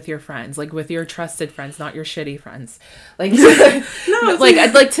party with your friends, like with your trusted friends, not your shitty friends. Like, no,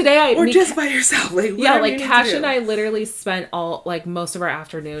 like today, just by yourself. Like, yeah, like Cash and I literally spent most of our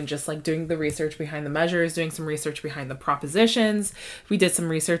afternoon just like doing the research behind the measures, doing some research behind the propositions. We did some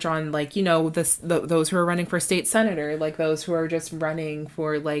research on like, you know, those who are running for state senator, like those who are just running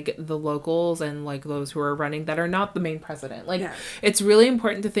for like the locals, and like those who are running that are not the main president. Like, It's really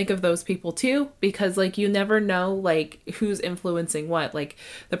important to think of those people too, because like you never know like who's influencing what. Like,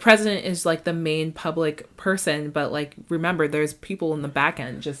 the president is like the main public person, but like remember, there's people in the back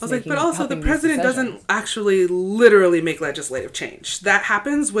end just but also the president doesn't actually literally make legislative change. That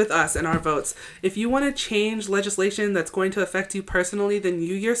happens with us and our votes. If you want to change legislation that's going to affect you personally, then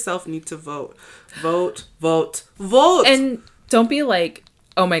you yourself need to vote. Vote. And don't be like,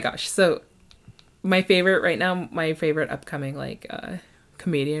 oh my gosh. So my favorite right now, my favorite upcoming like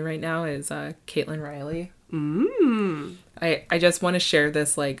comedian right now is Caitlin Riley. I just want to share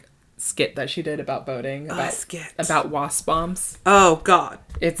this like skit that she did about voting, about wasp bombs. Oh God,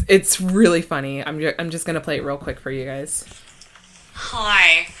 it's really funny. I'm just gonna play it real quick for you guys.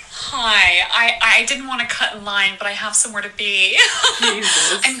 Hi. I didn't want to cut in line, but I have somewhere to be.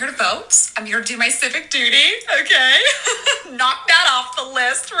 Jesus. I'm here to vote. I'm here to do my civic duty. Okay. Knock that off the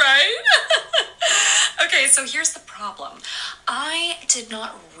list, right? Okay, so here's the problem. I did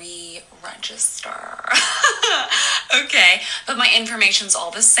not re-register. Okay, but my information's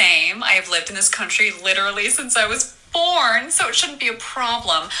all the same. I have lived in this country literally since I was born, so it shouldn't be a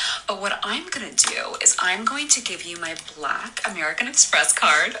problem. But what I'm gonna do is I'm going to give you my Black American Express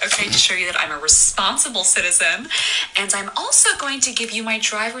card, okay, to show you that I'm a responsible citizen. And I'm also going to give you my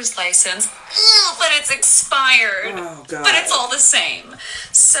driver's license, but it's expired. Oh, God. But it's all the same.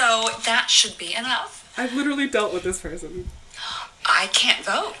 So that should be enough. I've literally dealt with this person. I can't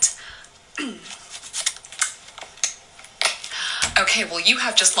vote. Okay, well, you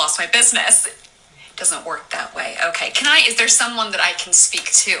have just lost my business. Doesn't work that way. Okay, is there someone that I can speak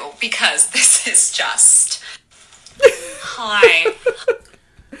to? Because this is just... Hi.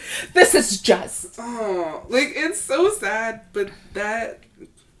 This is just... Oh, like, it's so sad, but that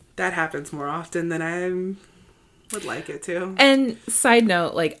happens more often than I would like it to. And side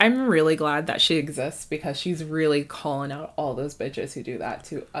note, like, I'm really glad that she exists, because she's really calling out all those bitches who do that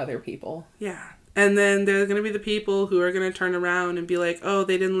to other people. Yeah. And then there's going to be the people who are going to turn around and be like, oh,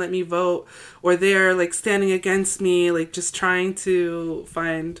 they didn't let me vote. Or they're, like, standing against me, like, just trying to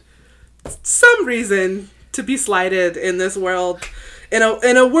find some reason to be slighted in this world. In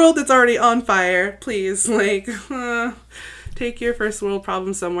a world that's already on fire. Please, like, take your first world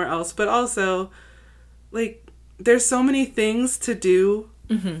problem somewhere else. But also, like, there's so many things to do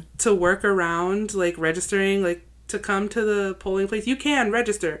to work around, like, registering, like, to come to the polling place. You can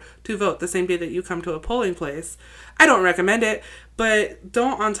register to vote the same day that you come to a polling place. I don't recommend it, but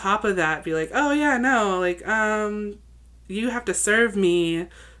don't on top of that be like, oh yeah, no, like, you have to serve me.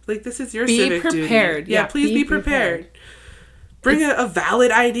 Like, this is your Be civic prepared. duty. Yeah, please be prepared. Bring a valid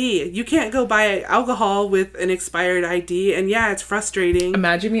ID. You can't go buy alcohol with an expired ID, and yeah, it's frustrating.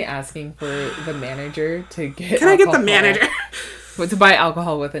 Imagine me asking for the manager to get. Can I get the manager? To buy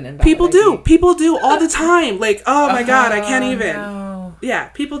alcohol with an invalid People do. ID. People do all the time. Like, oh my God, I can't even. No. Yeah,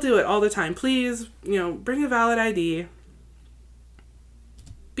 people do it all the time. Please, bring a valid ID.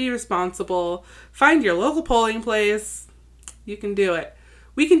 Be responsible. Find your local polling place. You can do it.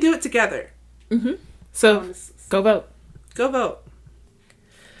 We can do it together. Mm-hmm. So, go vote. Go vote.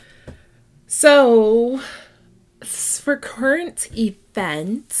 So, for current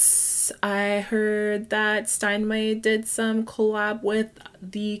events, I heard that Steinway did some collab with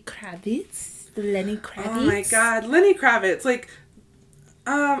the Lenny Kravitz. Oh my God, Lenny Kravitz. Like,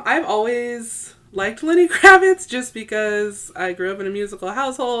 I've always liked Lenny Kravitz just because I grew up in a musical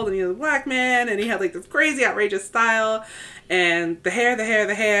household and he was a black man and he had like this crazy outrageous style and the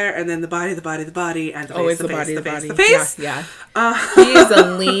hair and then the body and the face, always the body. face. Yeah. He is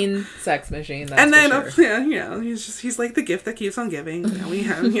a lean sex machine. That's and then for sure. he's like the gift that keeps on giving. We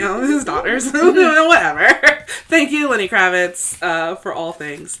have his daughters, whatever. Thank you, Lenny Kravitz, for all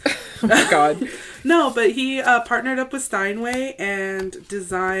things. Oh my God. No, but he partnered up with Steinway and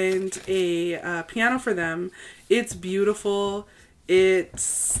designed a piano for them. It's beautiful.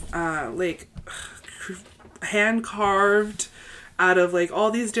 It's like hand carved out of like all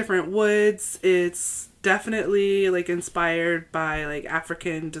these different woods. It's definitely like inspired by like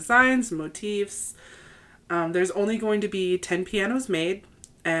African designs, motifs. There's only going to be 10 pianos made,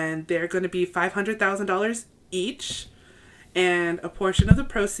 and they're going to be $500,000 each. And a portion of the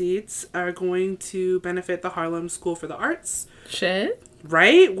proceeds are going to benefit the Harlem School for the Arts. Shit.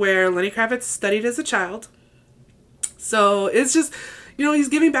 Right? Where Lenny Kravitz studied as a child. So it's just, he's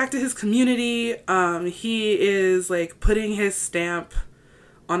giving back to his community. He is like putting his stamp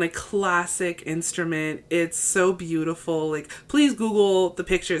on a classic instrument. It's so beautiful. Like, please Google the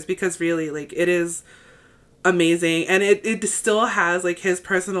pictures because really, like, it is amazing. And it still has like his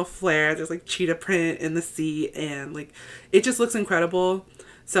personal flair. There's like cheetah print in the seat and like it just looks incredible.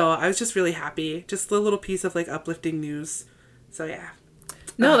 So I was just really happy. Just a little piece of like uplifting news. So yeah.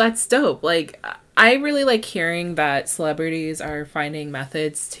 No, that's dope. Like, I really like hearing that celebrities are finding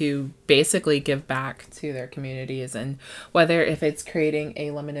methods to basically give back to their communities, and whether if it's creating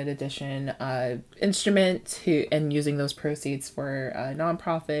a limited edition instrument and using those proceeds for a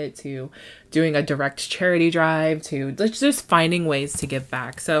nonprofit, to doing a direct charity drive, to just finding ways to give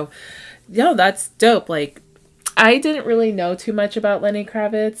back. So, that's dope. Like, I didn't really know too much about Lenny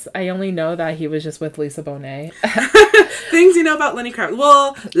Kravitz. I only know that he was just with Lisa Bonet. Things you know about Lenny Kravitz.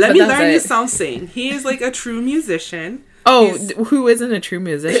 Well, let me learn you something. He is like a true musician. Oh, who isn't a true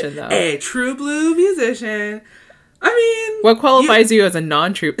musician, though? A true blue musician. I mean... What qualifies you as a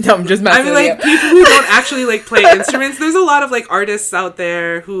non-true... No, I'm just messing with you. People who don't actually, like, play instruments. There's a lot of, like, artists out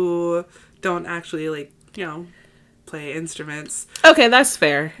there who don't actually, like, play instruments. Okay, that's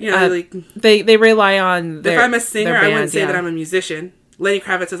fair. Like... They rely on if I'm a singer, I wouldn't say that I'm a musician. Lenny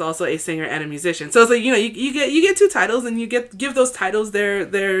Kravitz is also a singer and a musician. So it's like, you get two titles and you give those titles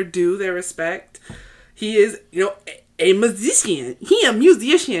their due, their respect. He is, a musician. He a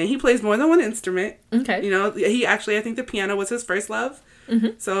musician. He plays more than one instrument. Okay. He actually, I think the piano was his first love.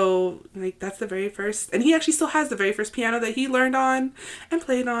 Mm-hmm. So, like, that's the very first. And he actually still has the very first piano that he learned on and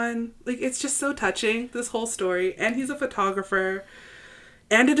played on. Like, it's just so touching, this whole story. And he's a photographer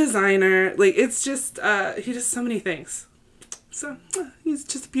and a designer. Like, it's just, he does so many things. So, he's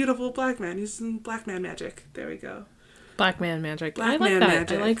just a beautiful black man. He's in black man magic. There we go. Black man magic. I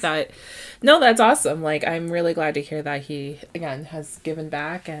like that. No, that's awesome. Like, I'm really glad to hear that he, again, has given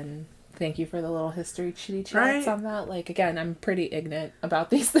back, and thank you for the little history chitty chats on that. Like, again, I'm pretty ignorant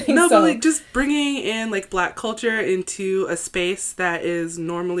about these things. No, but like just bringing in like black culture into a space that is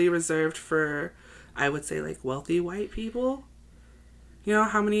normally reserved for, I would say, like wealthy white people.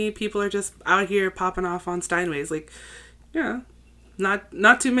 How many people are just out here popping off on Steinways? Like,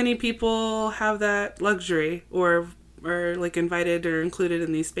 not too many people have that luxury or like invited or included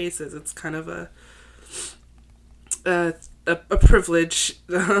in these spaces. It's kind of a privilege,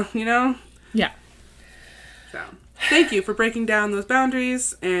 Yeah. So, thank you for breaking down those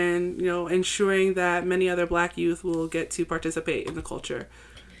boundaries and, ensuring that many other black youth will get to participate in the culture.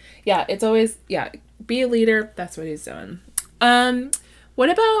 Yeah, it's always, be a leader. That's what he's doing. What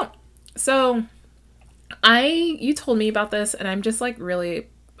about, so you told me about this and I'm just like really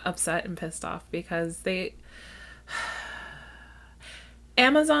upset and pissed off because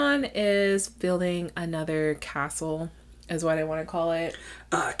Amazon is building another castle is what I want to call it.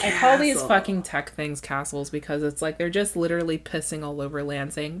 Castle. I call these fucking tech things castles because it's like they're just literally pissing all over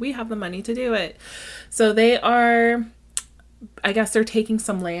land saying, we have the money to do it. So they are, I guess they're taking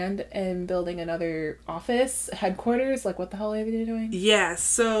some land and building another office, headquarters. Like, what the hell are they doing? Yeah,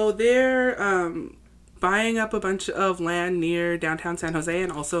 so they're buying up a bunch of land near downtown San Jose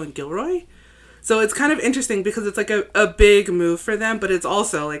and also in Gilroy. So it's kind of interesting because it's like a big move for them, but it's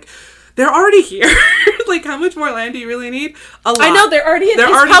also like, they're already here. Like, how much more land do you really need? A lot. I know, they're already in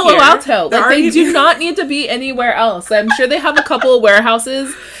Palo Alto. Like, they do not need to be anywhere else. I'm sure they have a couple of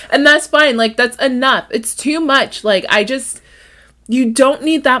warehouses, and that's fine. Like, that's enough. It's too much. Like, you don't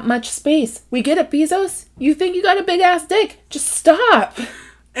need that much space. We get it, Bezos. You think you got a big-ass dick. Just stop.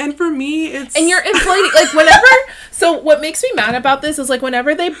 And for me, it's... And you're inflating, like, whenever... So what makes me mad about this is, like,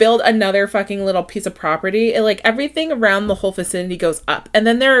 whenever they build another fucking little piece of property, like, everything around the whole vicinity goes up. And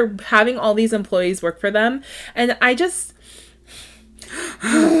then they're having all these employees work for them. And I just...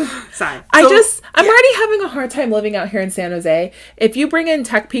 Sorry. I'm already having a hard time living out here in San Jose. If you bring in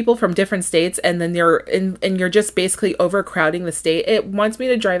tech people from different states and then you're just basically overcrowding the state, it wants me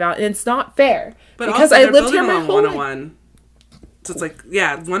to drive out, and it's not fair. But because also, I lived here my whole life. So it's like,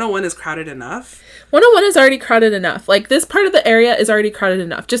 yeah, 101 is crowded enough. 101 is already crowded enough. Like, this part of the area is already crowded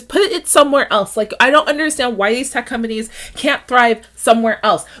enough. Just put it somewhere else. Like, I don't understand why these tech companies can't thrive somewhere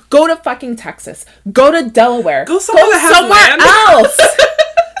else. Go to fucking Texas. Go to Delaware. Go somewhere else.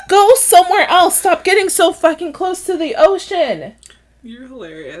 Go somewhere else. Stop getting so fucking close to the ocean. You're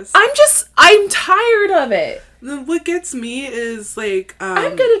hilarious. I'm tired of it. What gets me is, like...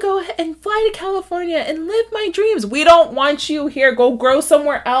 I'm gonna go ahead and fly to California and live my dreams. We don't want you here. Go grow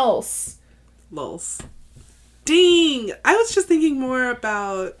somewhere else. Lols. Dang! I was just thinking more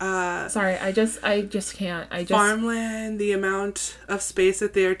about... Sorry, I just can't. Farmland, the amount of space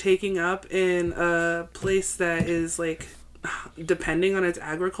that they are taking up in a place that is, like... depending on its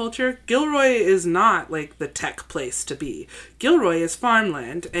agriculture. Gilroy is not like the tech place to be. Gilroy is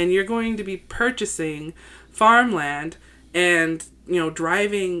farmland, and you're going to be purchasing farmland and, you know,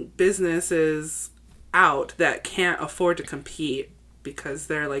 driving businesses out that can't afford to compete because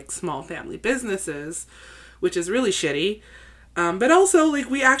they're like small family businesses, which is really shitty. But also, like,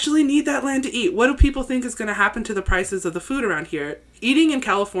 we actually need that land to eat. What do people think is going to happen to the prices of the food around here? Eating in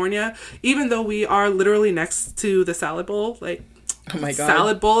California, even though we are literally next to the salad bowl, like, oh my God,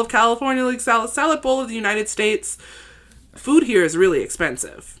 salad bowl of California, like salad bowl of the United States, food here is really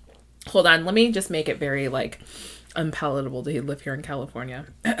expensive. Hold on, let me just make it very, like, unpalatable to live here in California.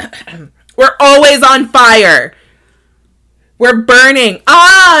 We're always on fire. We're burning.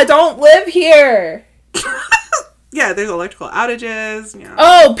 Don't live here. Yeah, there's electrical outages. Yeah.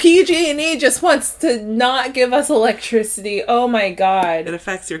 Oh, PG&E just wants to not give us electricity. Oh my God. It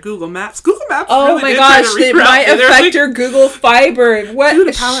affects your Google Maps. Google Maps. Oh really my gosh, it might affect your Google Fiber.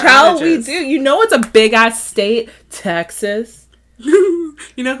 What shall we do? You know it's a big ass state, Texas.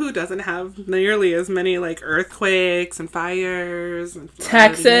 You know who doesn't have nearly as many like earthquakes and fires and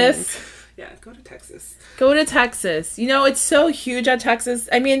Texas. Yeah, go to Texas. Go to Texas. You know, it's so huge at Texas.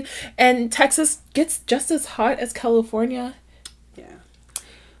 I mean, and Texas gets just as hot as California. Yeah.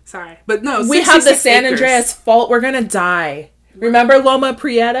 Sorry. But no, we have the San Andreas Fault. We're going to die. Remember Loma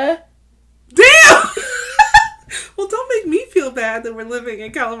Prieta? Damn! Well, don't make me feel bad that we're living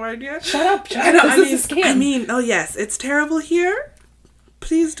in California. Shut up. This is a scam. I mean, oh yes, it's terrible here.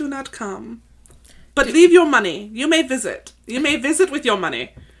 Please do not come. But leave your money. You may visit. You may visit with your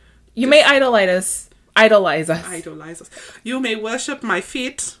money. You may idolize us. Idolize us. You may worship my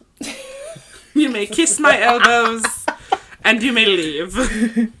feet. You may kiss my elbows. And you may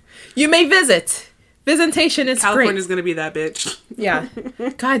leave. You may visit. Visitation is California's great. Gonna be that bitch. Yeah.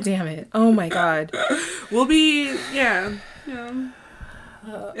 God damn it. Oh my God. We'll be, yeah.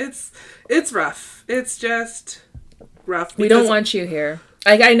 It's rough. It's just rough. We don't want you here.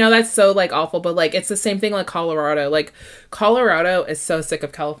 Like, I know that's so, like, awful, but, like, it's the same thing like Colorado. Like, Colorado is so sick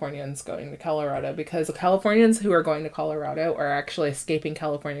of Californians going to Colorado because the Californians who are going to Colorado are actually escaping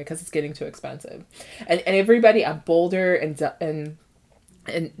California because it's getting too expensive. And everybody at Boulder and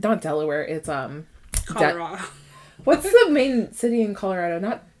not Delaware, it's, Colorado. What's the main city in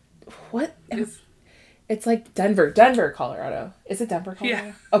Colorado? It's like Denver, Colorado. Is it Denver, Colorado?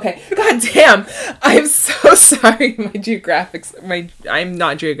 Yeah. Okay. God damn. I'm so sorry. I'm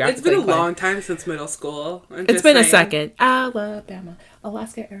not geographically. It's been a long time since middle school. It's been a second. Alabama,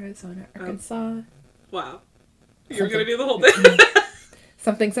 Alaska, Arizona, Arkansas. Wow. You're going to do the whole thing.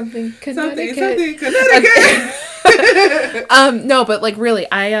 Something. Connecticut. Something. Connecticut. No, but like really,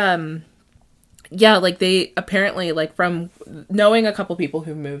 yeah, like they apparently, like from knowing a couple people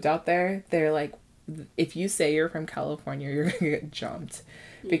who moved out there, they're like, if you say you're from California, you're going to get jumped.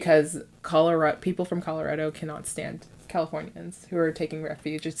 Because people from Colorado cannot stand Californians who are taking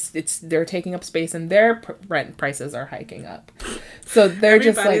refuge. They're taking up space and their rent prices are hiking up. So they're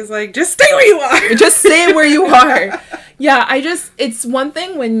Everybody's like, just stay where you are. Just stay where you are. Yeah, it's one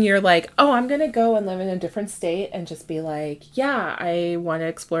thing when you're like, oh, I'm going to go and live in a different state and just be like, yeah, I want to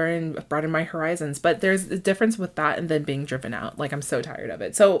explore and broaden my horizons. But there's a difference with that and then being driven out. Like, I'm so tired of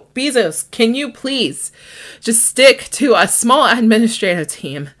it. So, Bezos, can you please just stick to a small administrative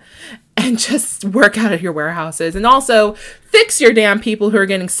team and just work out of your warehouses, and also fix your damn people who are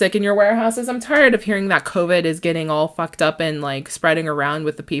getting sick in your warehouses. I'm tired of hearing that COVID is getting all fucked up and like spreading around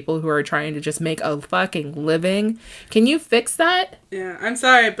with the people who are trying to just make a fucking living. Can you fix that? Yeah, I'm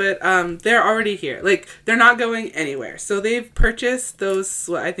sorry, but they're already here. Like, they're not going anywhere. So they've purchased those,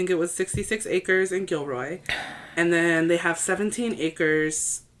 I think it was 66 acres in Gilroy, and then they have 17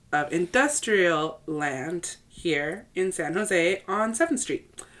 acres of industrial land here in San Jose on 7th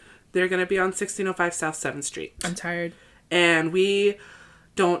Street. They're going to be on 1605 South 7th Street. I'm tired. And we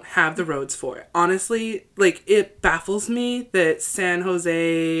don't have the roads for it. Honestly, like, it baffles me that San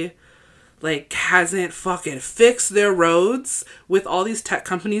Jose, like, hasn't fucking fixed their roads with all these tech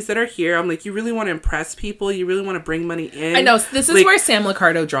companies that are here. I'm like, you really want to impress people? You really want to bring money in? I know. This is where Sam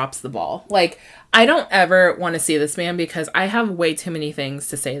Liccardo drops the ball. Like, I don't ever want to see this man because I have way too many things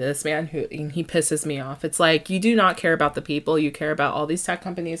to say to this man and he pisses me off. It's like, you do not care about the people. You care about all these tech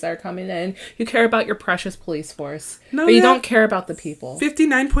companies that are coming in. You care about your precious police force. But you don't care about the people.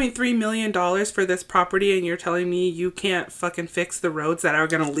 $59.3 million for this property, and you're telling me you can't fucking fix the roads that are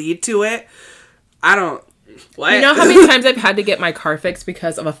going to lead to it? I don't... What? You know how many times I've had to get my car fixed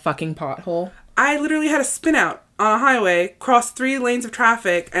because of a fucking pothole? I literally had a spin out on a highway, crossed 3 lanes of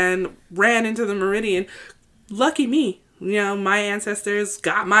traffic, and ran into the Meridian. Lucky me. You know, my ancestors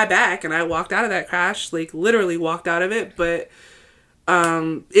got my back, and I walked out of that crash. Like, literally walked out of it, but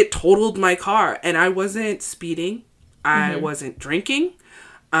it totaled my car. And I wasn't speeding. I wasn't drinking.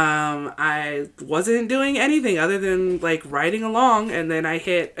 I wasn't doing anything other than, like, riding along, and then I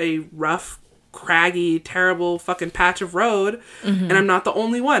hit a rough, craggy, terrible fucking patch of road, and I'm not the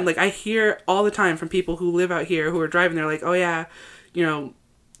only one. Like, I hear all the time from people who live out here who are driving, they're like, oh yeah, you know,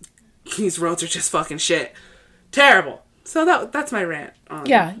 these roads are just fucking shit. Terrible. So that's my rant on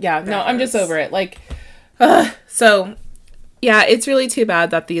no, I'm just over it. Like, so yeah, it's really too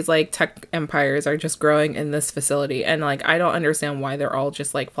bad that these like tech empires are just growing in this facility, and like, I don't understand why they're all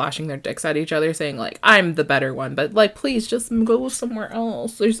just like flashing their dicks at each other saying like, I'm the better one, but like, please just go somewhere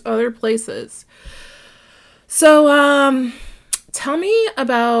else. There's other places. So tell me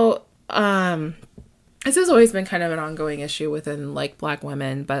about this has always been kind of an ongoing issue within like Black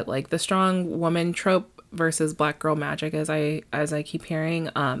women, but like the strong woman trope versus Black girl magic, as I keep hearing.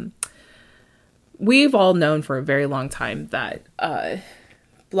 We've all known for a very long time that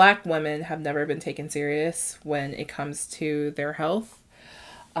Black women have never been taken serious when it comes to their health.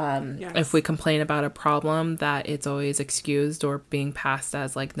 Yes. If we complain about a problem, that it's always excused or being passed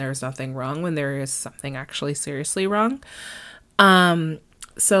as like there's nothing wrong when there is something actually seriously wrong.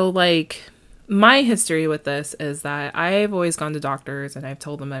 So like, my history with this is that I've always gone to doctors and I've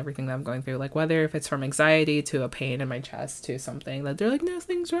told them everything that I'm going through, like whether if it's from anxiety to a pain in my chest to something that they're like,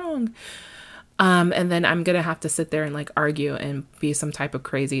 nothing's wrong. And then I'm going to have to sit there and like argue and be some type of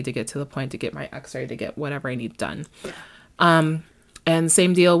crazy to get to the point to get my x-ray, to get whatever I need done. Yeah. And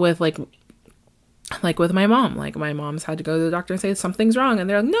same deal with like with my mom. Like, my mom's had to go to the doctor and say something's wrong. And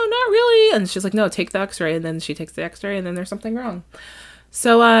they're like, no, not really. And she's like, no, take the x-ray. And then she takes the x-ray and then there's something wrong.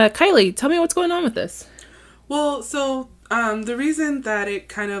 So, Kylie, tell me what's going on with this. Well, so, the reason that it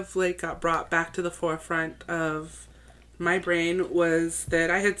kind of like got brought back to the forefront of my brain was that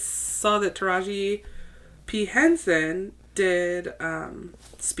I had saw that Taraji P. Henson did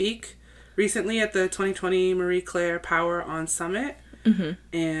speak recently at the 2020 Marie Claire Power On Summit.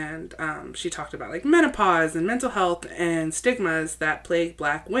 And she talked about like menopause and mental health and stigmas that plague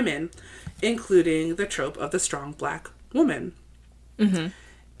Black women, including the trope of the strong Black woman.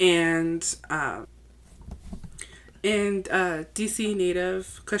 And DC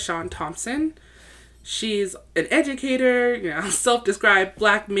native Kashawn Thompson, she's an educator, you know, self-described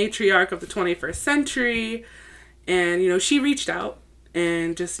Black matriarch of the 21st century. And, you know, she reached out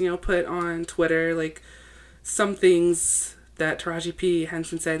and just, you know, put on Twitter, like, some things that Taraji P.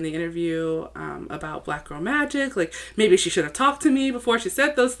 Henson said in the interview about Black girl magic. Like, maybe she should have talked to me before she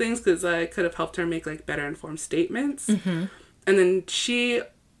said those things, because I could have helped her make, like, better informed statements. And then she,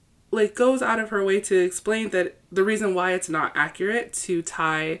 like, goes out of her way to explain that the reason why it's not accurate to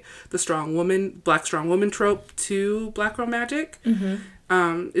tie the strong woman, Black strong woman trope to Black girl magic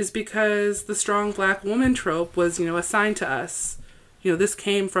is because the strong black woman trope was, you know, assigned to us. You know, this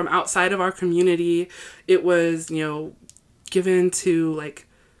came from outside of our community. It was, you know, given to, like,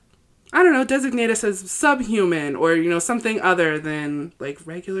 I don't know, designate us as subhuman or, you know, something other than, like,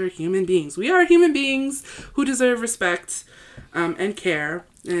 regular human beings. We are human beings who deserve respect and care.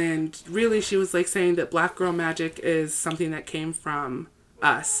 And really, she was, like, saying that black girl magic is something that came from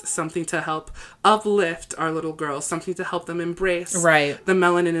us, something to help uplift our little girls, something to help them embrace the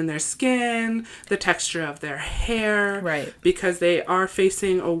melanin in their skin, the texture of their hair, because they are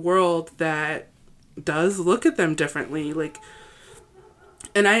facing a world that does look at them differently. Like,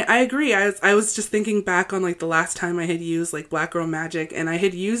 and I agree. I was just thinking back on, like, the last time I had used, like, black girl magic, and I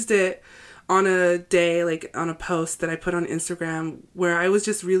had used it on a day, like, on a post that I put on Instagram where I was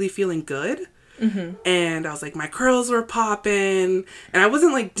just really feeling good. Mm-hmm. And I was like, my curls were popping, and I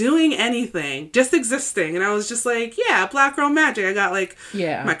wasn't, like, doing anything, just existing. And I was just like, yeah, black girl magic. I got, like,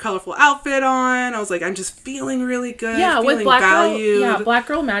 my colorful outfit on. I was like, I'm just feeling really good. Yeah, feeling with black valued. Girl, black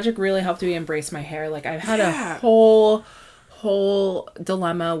girl magic really helped me embrace my hair. Like, I've had a whole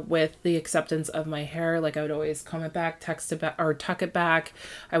dilemma with the acceptance of my hair. Like, I would always comb it back, tuck it back.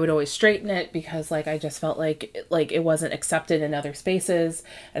 I would always straighten it because, like, I just felt like it wasn't accepted in other spaces,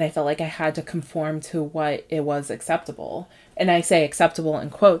 and I felt like I had to conform to what it was acceptable. And I say acceptable in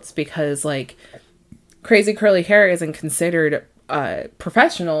quotes because, like, crazy curly hair isn't considered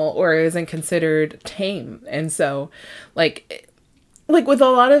professional or isn't considered tame. And so, like with a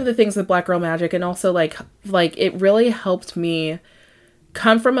lot of the things with black girl magic, and also like it really helped me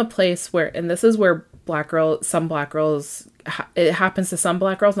come from a place where, and this is where some black girls, it happens to some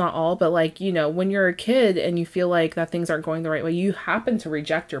black girls, not all, but, like, you know, when you're a kid and you feel like that things aren't going the right way, you happen to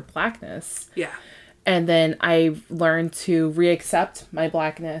reject your blackness. Yeah. And then I learned to re-accept my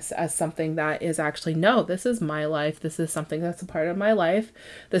blackness as something that is actually, no, this is my life. This is something that's a part of my life.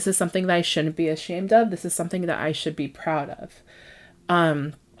 This is something that I shouldn't be ashamed of. This is something that I should be proud of.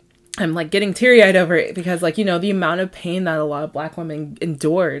 I'm, like, getting teary-eyed over it because, like, you know, the amount of pain that a lot of black women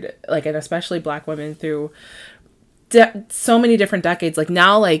endured, like, and especially black women through so many different decades.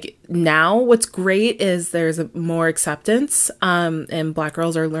 Now what's great is there's more acceptance, and black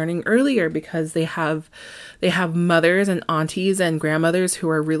girls are learning earlier because they have mothers and aunties and grandmothers who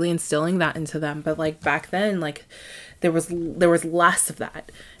are really instilling that into them. But, like, back then, like, there was less of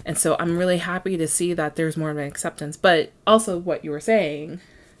that. And so I'm really happy to see that there's more of an acceptance. But also what you were saying.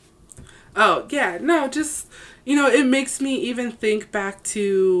 Oh, yeah. No, just, you know, it makes me even think back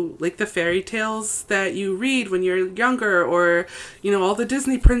to, like, the fairy tales that you read when you're younger, or, you know, all the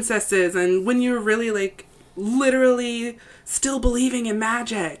Disney princesses, and when you're really, like, literally still believing in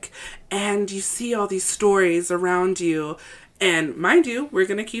magic, and you see all these stories around you. And mind you, we're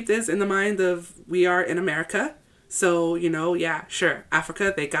going to keep this in the mind of, we are in America. So, you know, yeah, sure.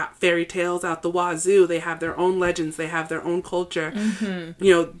 Africa, they got fairy tales out the wazoo. They have their own legends. They have their own culture. Mm-hmm.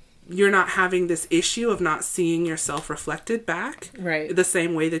 You know, you're not having this issue of not seeing yourself reflected back. Right. The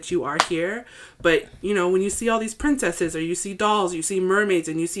same way that you are here. But, you know, when you see all these princesses, or you see dolls, you see mermaids,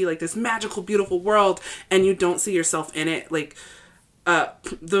 and you see, like, this magical, beautiful world, and you don't see yourself in it. Like,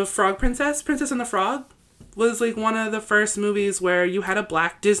 the Frog Princess and the Frog, was, like, one of the first movies where you had a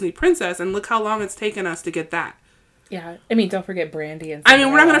black Disney princess, and look how long it's taken us to get that. Yeah, I mean, don't forget Brandy and Cinderella. I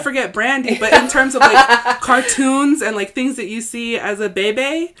mean, we're not going to forget Brandy, but in terms of, like, cartoons and, like, things that you see as a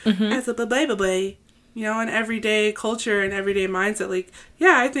baby, you know, in everyday culture and everyday mindset, like,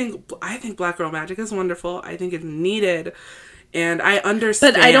 yeah, I think black girl magic is wonderful. I think it's needed, and I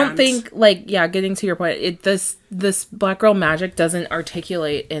understand. But I don't think, like, yeah, getting to your point, this black girl magic doesn't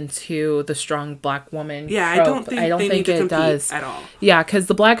articulate into the strong black woman trope. I don't think it does at all. Yeah, because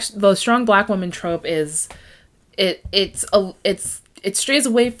the strong black woman trope is... It strays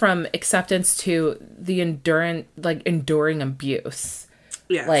away from acceptance to the enduring abuse.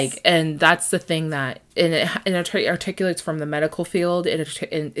 Yes. Like, and that's the thing that, and it articulates from the medical field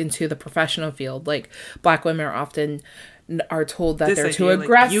into the professional field. Like, black women are told that they're too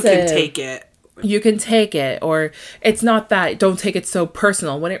aggressive. Like, you can take it. You can take it, or it's not that, don't take it so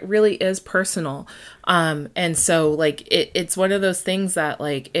personal, when it really is personal. And so, like, it's one of those things that,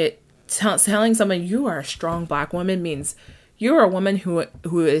 like, telling someone you are a strong black woman means you are a woman who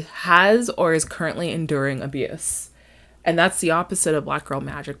has or is currently enduring abuse. And that's the opposite of black girl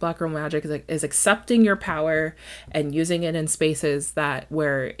magic. Black girl magic is accepting your power and using it in spaces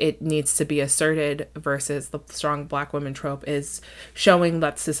where it needs to be asserted, versus the strong black woman trope is showing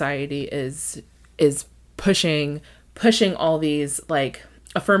that society is pushing all these, like,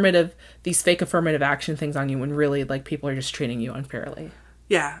 these fake affirmative action things on you, when really, like, people are just treating you unfairly.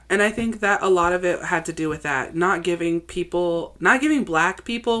 Yeah, and I think that a lot of it had to do with that. Not giving black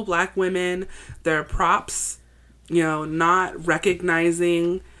people, black women, their props, not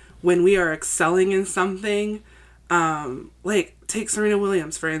recognizing when we are excelling in something. Like, take Serena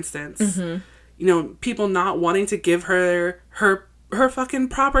Williams, for instance. Mm-hmm. People not wanting to give her fucking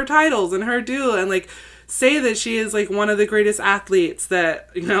proper titles and her due, and, like, say that she is, like, one of the greatest athletes that,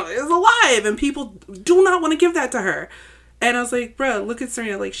 is alive, and people do not want to give that to her. And I was like, bro, look at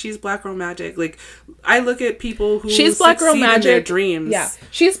Serena. Like, she's Black Girl Magic. Like, I look at people who she's Black Girl Magic in their dreams. Yeah,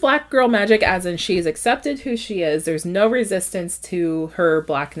 she's Black Girl Magic, as in she's accepted who she is. There's no resistance to her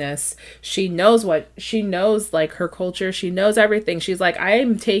blackness. She knows like her culture. She knows everything. She's like, I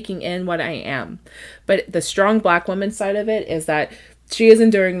am taking in what I am. But the strong Black woman side of it is that she is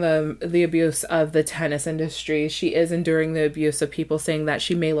enduring the abuse of the tennis industry. She is enduring the abuse of people saying that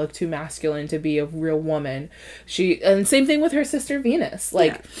she may look too masculine to be a real woman. And same thing with her sister Venus.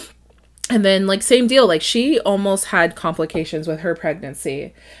 Like, yeah. And then, like, same deal. Like, she almost had complications with her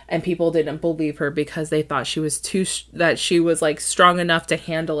pregnancy, and people didn't believe her because they thought she was like strong enough to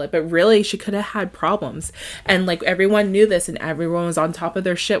handle it. But really, she could have had problems. And, like, everyone knew this, and everyone was on top of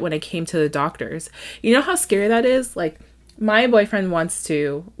their shit when it came to the doctors. You know how scary that is? Like, my boyfriend wants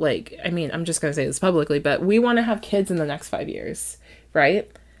to, like, I mean, I'm just going to say this publicly, but we want to have kids in the next 5 years,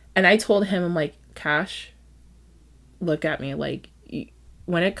 right? And I told him, I'm like, Cash, look at me. Like,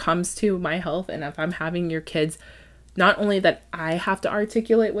 when it comes to my health and if I'm having your kids, not only that I have to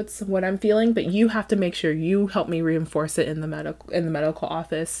articulate what I'm feeling, but you have to make sure you help me reinforce it in the medical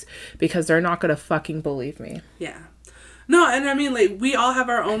office, because they're not going to fucking believe me. Yeah. No, and I mean, like, we all have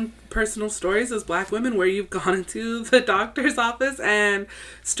our own personal stories as Black women where you've gone into the doctor's office and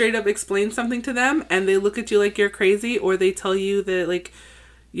straight up explained something to them, and they look at you like you're crazy, or they tell you that, like,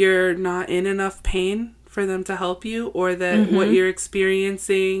 you're not in enough pain for them to help you, or that mm-hmm. what you're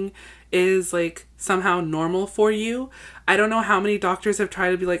experiencing is, like, somehow normal for you. I don't know how many doctors have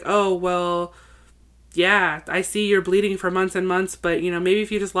tried to be like, oh, well, yeah, I see you're bleeding for months and months, but, maybe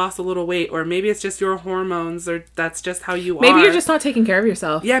if you just lost a little weight, or maybe it's just your hormones, or that's just how you are. Maybe you're just not taking care of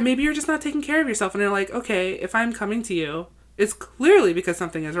yourself. Yeah, maybe you're just not taking care of yourself. And they're like, okay, if I'm coming to you, it's clearly because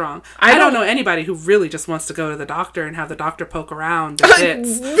something is wrong. I don't know anybody who really just wants to go to the doctor and have the doctor poke around their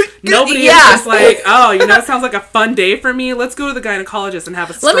tits. Nobody is just like, oh, it sounds like a fun day for me. Let's go to the gynecologist and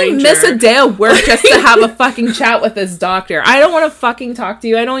have a stranger. Let me miss a day of work just to have a fucking chat with this doctor. I don't want to fucking talk to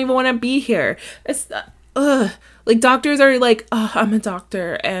you. I don't even want to be here. It's, like, doctors are like, oh, I'm a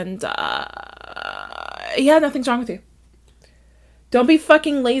doctor, and, yeah, nothing's wrong with you. Don't be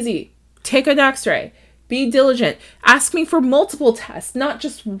fucking lazy. Take an x-ray. Be diligent. Ask me for multiple tests, not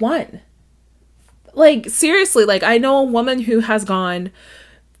just one. Like, seriously, like, I know a woman who has gone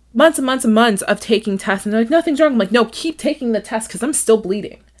months and months and months of taking tests, and they're like, nothing's wrong. I'm like, no, keep taking the test, because I'm still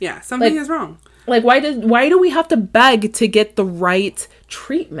bleeding. Yeah, something is wrong. Like, why do we have to beg to get the right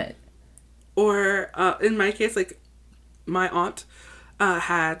treatment? Or, in my case, like, my aunt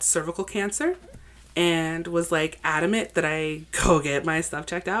had cervical cancer and was, like, adamant that I go get my stuff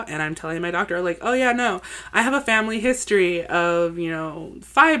checked out. And I'm telling my doctor, like, oh, yeah, no, I have a family history of,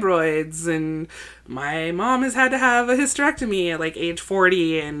 fibroids, and my mom has had to have a hysterectomy at, like, age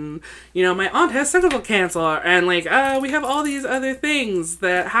 40, and, my aunt has cervical cancer, and, like, we have all these other things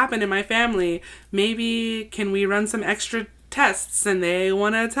that happen in my family. Maybe can we run some extra tests? And they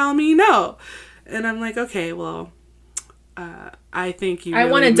want to tell me no. And I'm like, okay, well, I think you really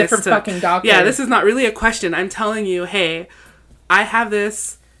I want a different fucking doctor. Yeah, this is not really a question. I'm telling you, hey, I have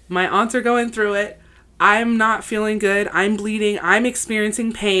this. My aunts are going through it. I'm not feeling good. I'm bleeding. I'm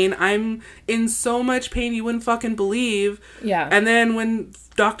experiencing pain. I'm in so much pain you wouldn't fucking believe. Yeah. And then when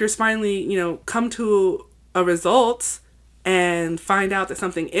doctors finally, come to a result and find out that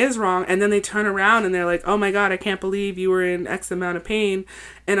something is wrong, and then they turn around and they're like, oh my God, I can't believe you were in X amount of pain.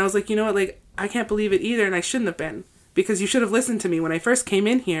 And I was like, you know what, like, I can't believe it either, and I shouldn't have been, because you should have listened to me when I first came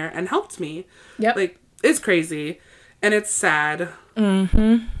in here and helped me. Yep. Like, it's crazy, and it's sad.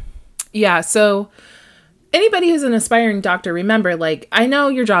 Mm-hmm. Yeah, so anybody who's an aspiring doctor, remember, like, I know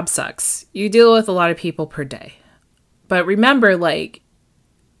your job sucks. You deal with a lot of people per day. But remember, like,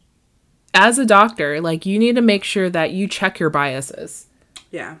 as a doctor, like, you need to make sure that you check your biases.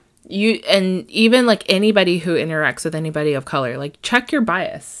 Yeah. And even, like, anybody who interacts with anybody of color, like, check your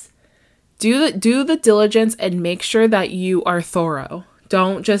bias. Do the diligence and make sure that you are thorough.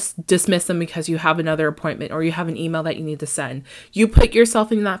 Don't just dismiss them because you have another appointment or you have an email that you need to send. You put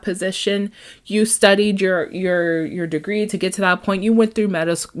yourself in that position. You studied your degree to get to that point. You went through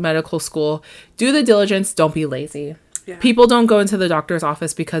medical school. Do the diligence. Don't be lazy. Yeah. People don't go into the doctor's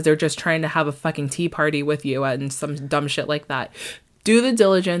office because they're just trying to have a fucking tea party with you and some dumb shit like that. do the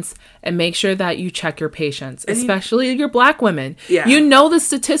diligence and make sure that you check your patients, especially your Black women. Yeah. You know the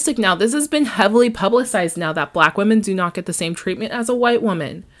statistic now. This has been heavily publicized now that Black women do not get the same treatment as a white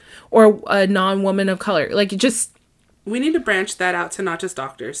woman or a non-woman of color. Like, just... We need to branch that out to not just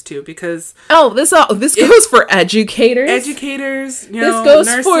doctors, too, because... this goes for educators. Educators, this goes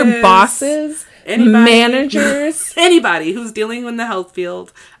nurses, for bosses, managers. Anybody who's dealing in the health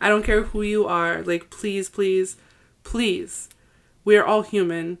field. I don't care who you are. Like, please, please, please. We are all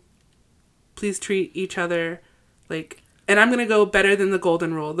human. Please treat each other like... And I'm going to go better than the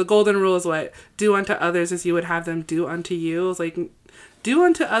golden rule. The golden rule is what? Do unto others as you would have them do unto you. It's like, do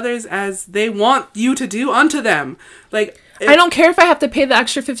unto others as they want you to do unto them. Like... I don't care if I have to pay the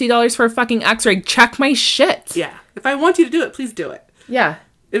extra $50 for a fucking x-ray. Check my shit. Yeah. If I want you to do it, please do it. Yeah.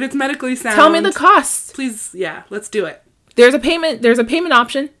 If it's medically sound... Tell me the cost. Please, yeah, let's do it. There's a payment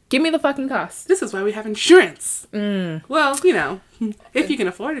option. Give me the fucking cost. This is why we have insurance. Well, if you can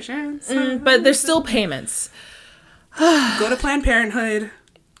afford insurance. But there's still payments. Go to Planned Parenthood.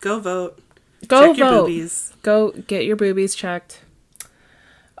 Go vote. Go Check your vote. boobies. Go get your boobies checked.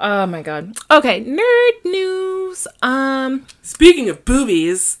 Oh my god. Okay, nerd news. Speaking of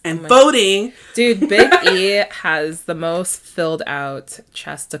boobies and voting. Dude, Big E has the most filled out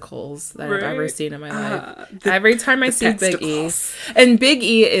chesticles that I've ever seen in my life. Every time I see Big E. And Big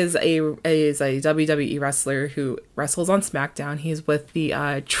E is a WWE wrestler who wrestles on SmackDown. He's with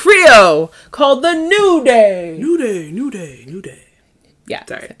the trio called the New Day. New Day. Yeah.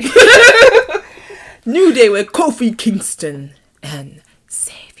 Sorry. New Day with Kofi Kingston and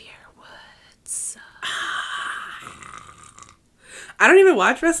Xavier Woods. I don't even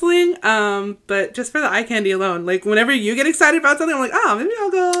watch wrestling, but just for the eye candy alone, like whenever you get excited about something, I'm like, oh, maybe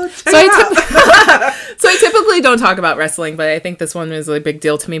I'll go check it out. So I typically don't talk about wrestling, but I think this one was a big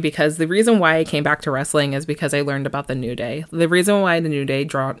deal to me because the reason why I came back to wrestling is because I learned about the New Day. The reason why the New Day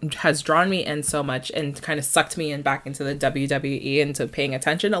has drawn me in so much and kind of sucked me in back into the WWE into paying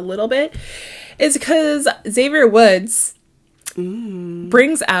attention a little bit is because Xavier Woods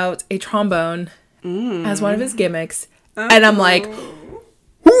brings out a trombone as one of his gimmicks. And I'm like,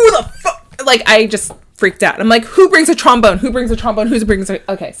 who the fuck? Like, I just freaked out. I'm like, who brings a trombone? Who brings a trombone?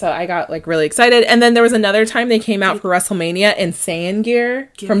 Okay, so I got, like, really excited. And then there was another time they came out for WrestleMania in Saiyan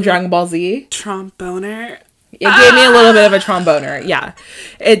gear from Dragon Ball Z. Tromboner. It gave me a little bit of a tromboner. Yeah,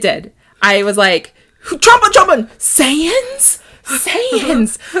 it did. I was like, trombone! Saiyans?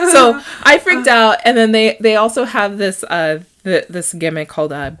 So I freaked out. And then they also have this this gimmick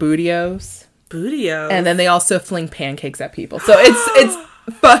called Bootios. And then they also fling pancakes at people. So it's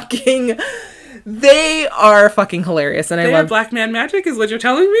fucking... They are fucking hilarious. And they are Black Man Magic is what you're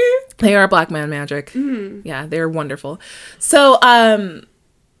telling me? They are Black Man Magic. Yeah, they're wonderful. So, so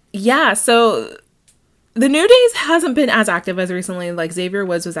the New Days hasn't been as active as recently. Like, Xavier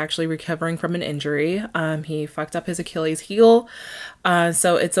Woods was actually recovering from an injury. He fucked up his Achilles heel.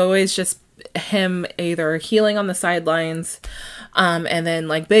 So it's always just him either healing on the sidelines, and then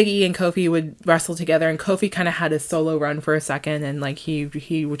like Big E and Kofi would wrestle together, and Kofi kind of had his solo run for a second, and like he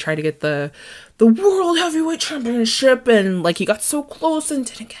would try to get the World Heavyweight Championship, and like he got so close and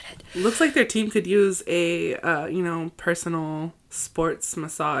didn't get it. Looks like their team could use a personal sports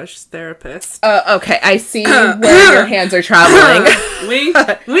massage therapist. Okay, I see where your hands are traveling. Wink,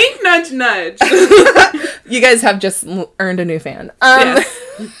 wink, nudge, nudge. You guys have just earned a new fan. Yes.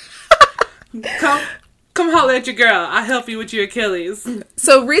 Come holler at your girl. I'll help you with your Achilles.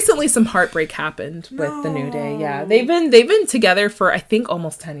 So recently some heartbreak happened with the New Day. Yeah. They've been together for I think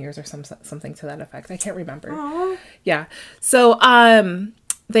almost 10 years or something to that effect. I can't remember. Aww. Yeah. So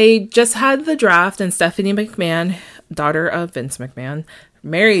they just had the draft, and Stephanie McMahon, daughter of Vince McMahon,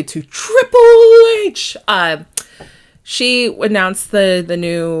 married to Triple H. She announced the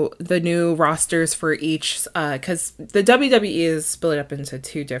new rosters for each, because the WWE is split up into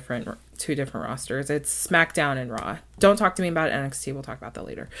two different rosters. It's SmackDown and Raw. Don't talk to me about NXT. We'll talk about that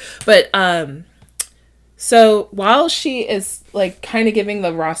later. But so while she is like kind of giving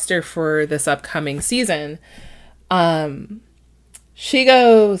the roster for this upcoming season, she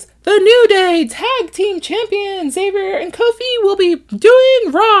goes, the New Day Tag Team Champions Xavier and Kofi will be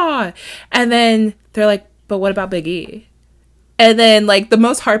doing Raw, and then they're like, but what about Big E? And then, like, the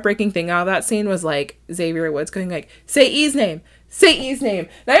most heartbreaking thing out of that scene was, like, Xavier Woods going, like, say E's name. And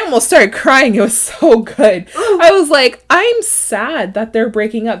I almost started crying. It was so good. I was like, I'm sad that they're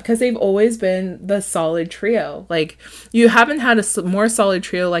breaking up because they've always been the solid trio. Like, you haven't had a more solid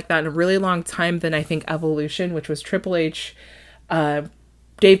trio like that in a really long time than, I think, Evolution, which was Triple H, Dave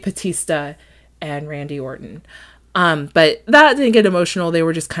Bautista, and Randy Orton. But that didn't get emotional. They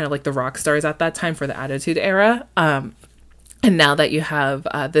were just kind of like the rock stars at that time for the Attitude Era. And now that you have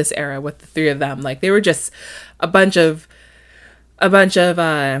this era with the three of them, like they were just a bunch of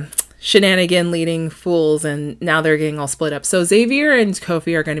shenanigan leading fools, and now they're getting all split up. So Xavier and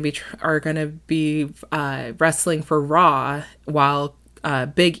Kofi are going to be wrestling for Raw, while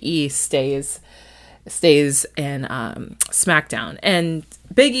Big E stays in SmackDown. And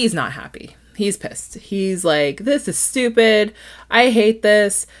Big E's not happy. He's pissed. He's like, this is stupid. I hate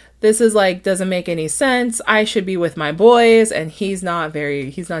this. This is like, doesn't make any sense. I should be with my boys. And he's not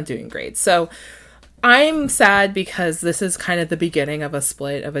doing great. So I'm sad because this is kind of the beginning of a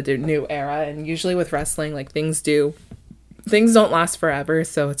split of a new era. And usually with wrestling, like things don't last forever.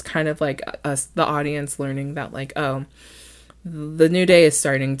 So it's kind of like us, the audience, learning that like, oh, the New Day is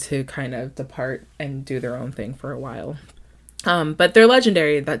starting to kind of depart and do their own thing for a while. But they're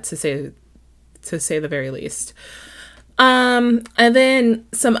legendary, that to say the very least. And then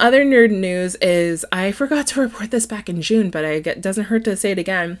some other nerd news is, I forgot to report this back in June, but it doesn't hurt to say it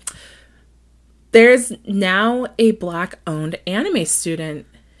again. There's now a Black-owned anime studio.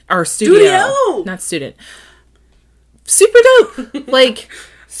 Not student. Super dope. Like,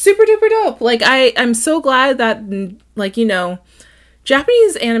 super duper dope. Like, I'm so glad that, like, you know,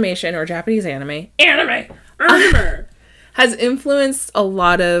 Japanese animation or Japanese anime has influenced a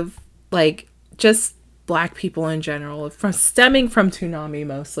lot of, like, just Black people in general, stemming from Toonami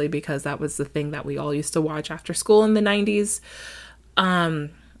mostly, because that was the thing that we all used to watch after school in the 90s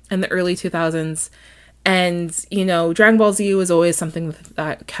and the early 2000s. And, you know, Dragon Ball Z was always something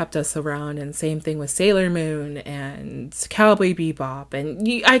that kept us around, and same thing with Sailor Moon and Cowboy Bebop,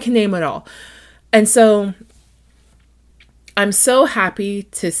 and I can name it all. And so I'm so happy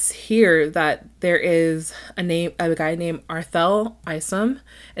to hear that there is a guy named Arthel Isom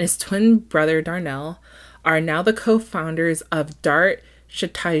and his twin brother Darnell are now the co-founders of Dart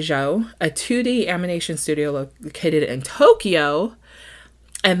Shitaijo, a 2D animation studio located in Tokyo.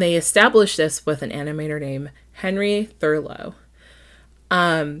 And they established this with an animator named Henry Thurlow.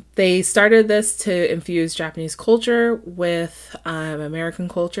 They started this to infuse Japanese culture with American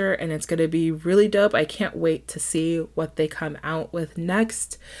culture, and it's going to be really dope. I can't wait to see what they come out with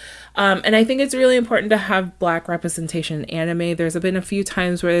next. And I think it's really important to have Black representation in anime. There's been a few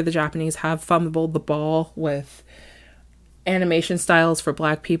times where the Japanese have fumbled the ball with animation styles for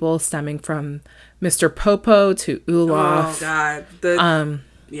Black people, stemming from Mr. Popo to Olaf. Oh God.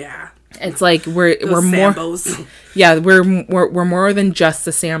 Yeah. It's like we're Sambos. more, yeah, we're more than just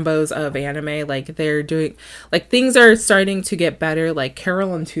the Sambos of anime. Like they're doing, like things are starting to get better. Like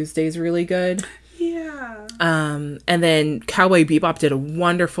Carol on Tuesday's really good. Yeah. And then Cowboy Bebop did a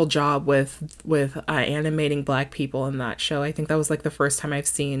wonderful job with animating Black people in that show. I think that was like the first time I've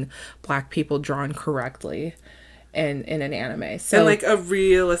seen Black people drawn correctly in an anime. So and like a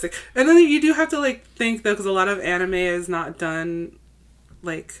realistic, and then you do have to like think though, because a lot of anime is not done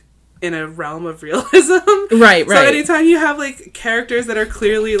like in a realm of realism. Right. So anytime you have like characters that are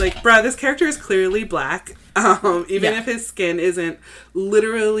clearly like, bruh, this character is clearly Black, even if his skin isn't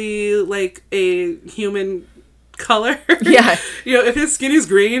literally like a human color. Yeah. You know, if his skin is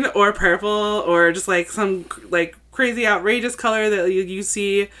green or purple or just like some like crazy outrageous color that you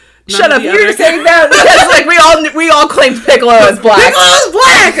see. Shut up! You're saying that because like we all claimed Piccolo as Black.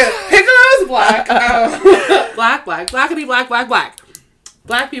 Piccolo's black. Black. Blackity black.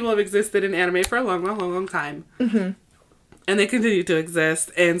 Black people have existed in anime for a long time. Mm-hmm. And they continue to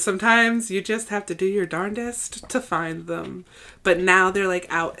exist. And sometimes you just have to do your darndest to find them. But now they're like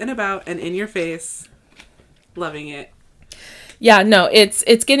out and about and in your face, loving it. Yeah, no, it's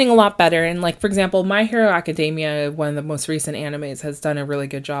getting a lot better. And like, for example, My Hero Academia, one of the most recent animes, has done a really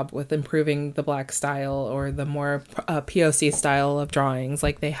good job with improving the Black style or the more POC style of drawings.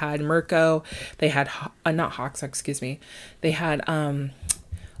 Like they had Mirko, they had, not Hawks, excuse me. They had,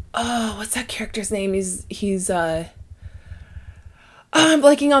 what's that character's name? I'm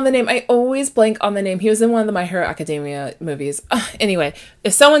blanking on the name. I always blank on the name. He was in one of the My Hero Academia movies. Anyway,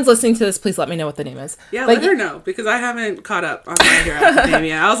 if someone's listening to this, please let me know what the name is. Yeah, let her know, because I haven't caught up on My Hero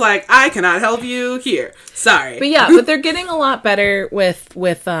Academia. I was like, I cannot help you here. Sorry. But yeah, but they're getting a lot better with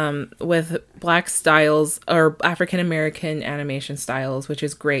Black styles or African American animation styles, which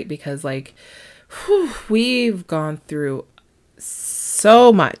is great because like, we've gone through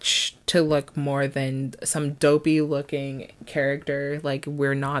so much to look more than some dopey looking character. Like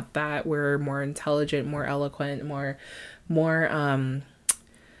we're not that. We're more intelligent, more eloquent, more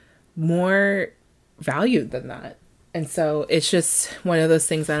valued than that. And so it's just one of those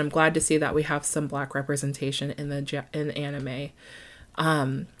things that I'm glad to see that we have some Black representation in anime.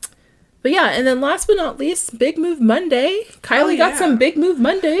 But yeah, and then last but not least, Big Move Monday. Kylie got some Big Move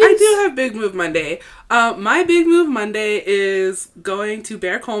Mondays. I do have Big Move Monday. My Big Move Monday is going to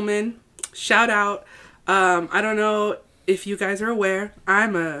Bear Coleman. Shout out. I don't know if you guys are aware.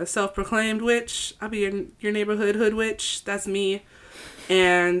 I'm a self-proclaimed witch. I'll be your neighborhood hood witch. That's me.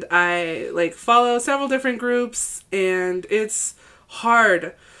 And I like follow several different groups, and it's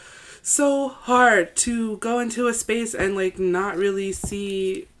hard. So hard to go into a space and like not really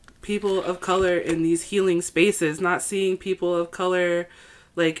see people of color in these healing spaces, not seeing people of color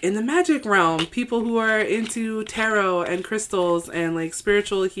like in the magic realm, people who are into tarot and crystals and like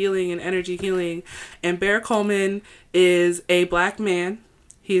spiritual healing and energy healing. And Bear Coleman is a black man.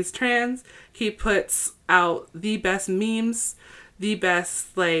 He is trans. He puts out the best memes, the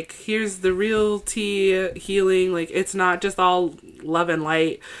best, like, here's the real tea healing. Like, it's not just all love and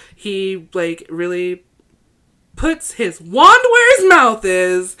light. He like really puts his wand where his mouth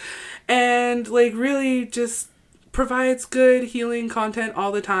is, and like really just provides good healing content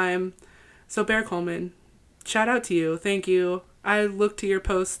all the time. So Bear Coleman, shout out to you. Thank you. I look to your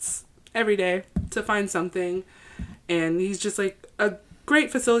posts every day to find something, and he's just like a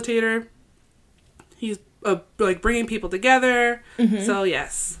great facilitator. He's like bringing people together. So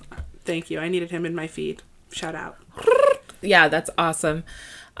yes, thank you. I needed him in my feed. Shout out. Yeah, that's awesome.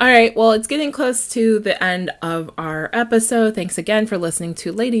 All right, well, it's getting close to the end of our episode. Thanks again for listening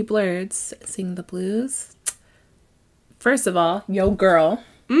to Lady Blurds Sing the Blues. First of all, yo girl.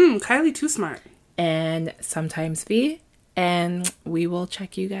 Kylie too smart. And sometimes V. And we will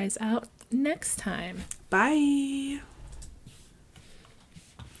check you guys out next time. Bye.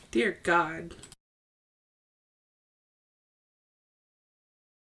 Dear God.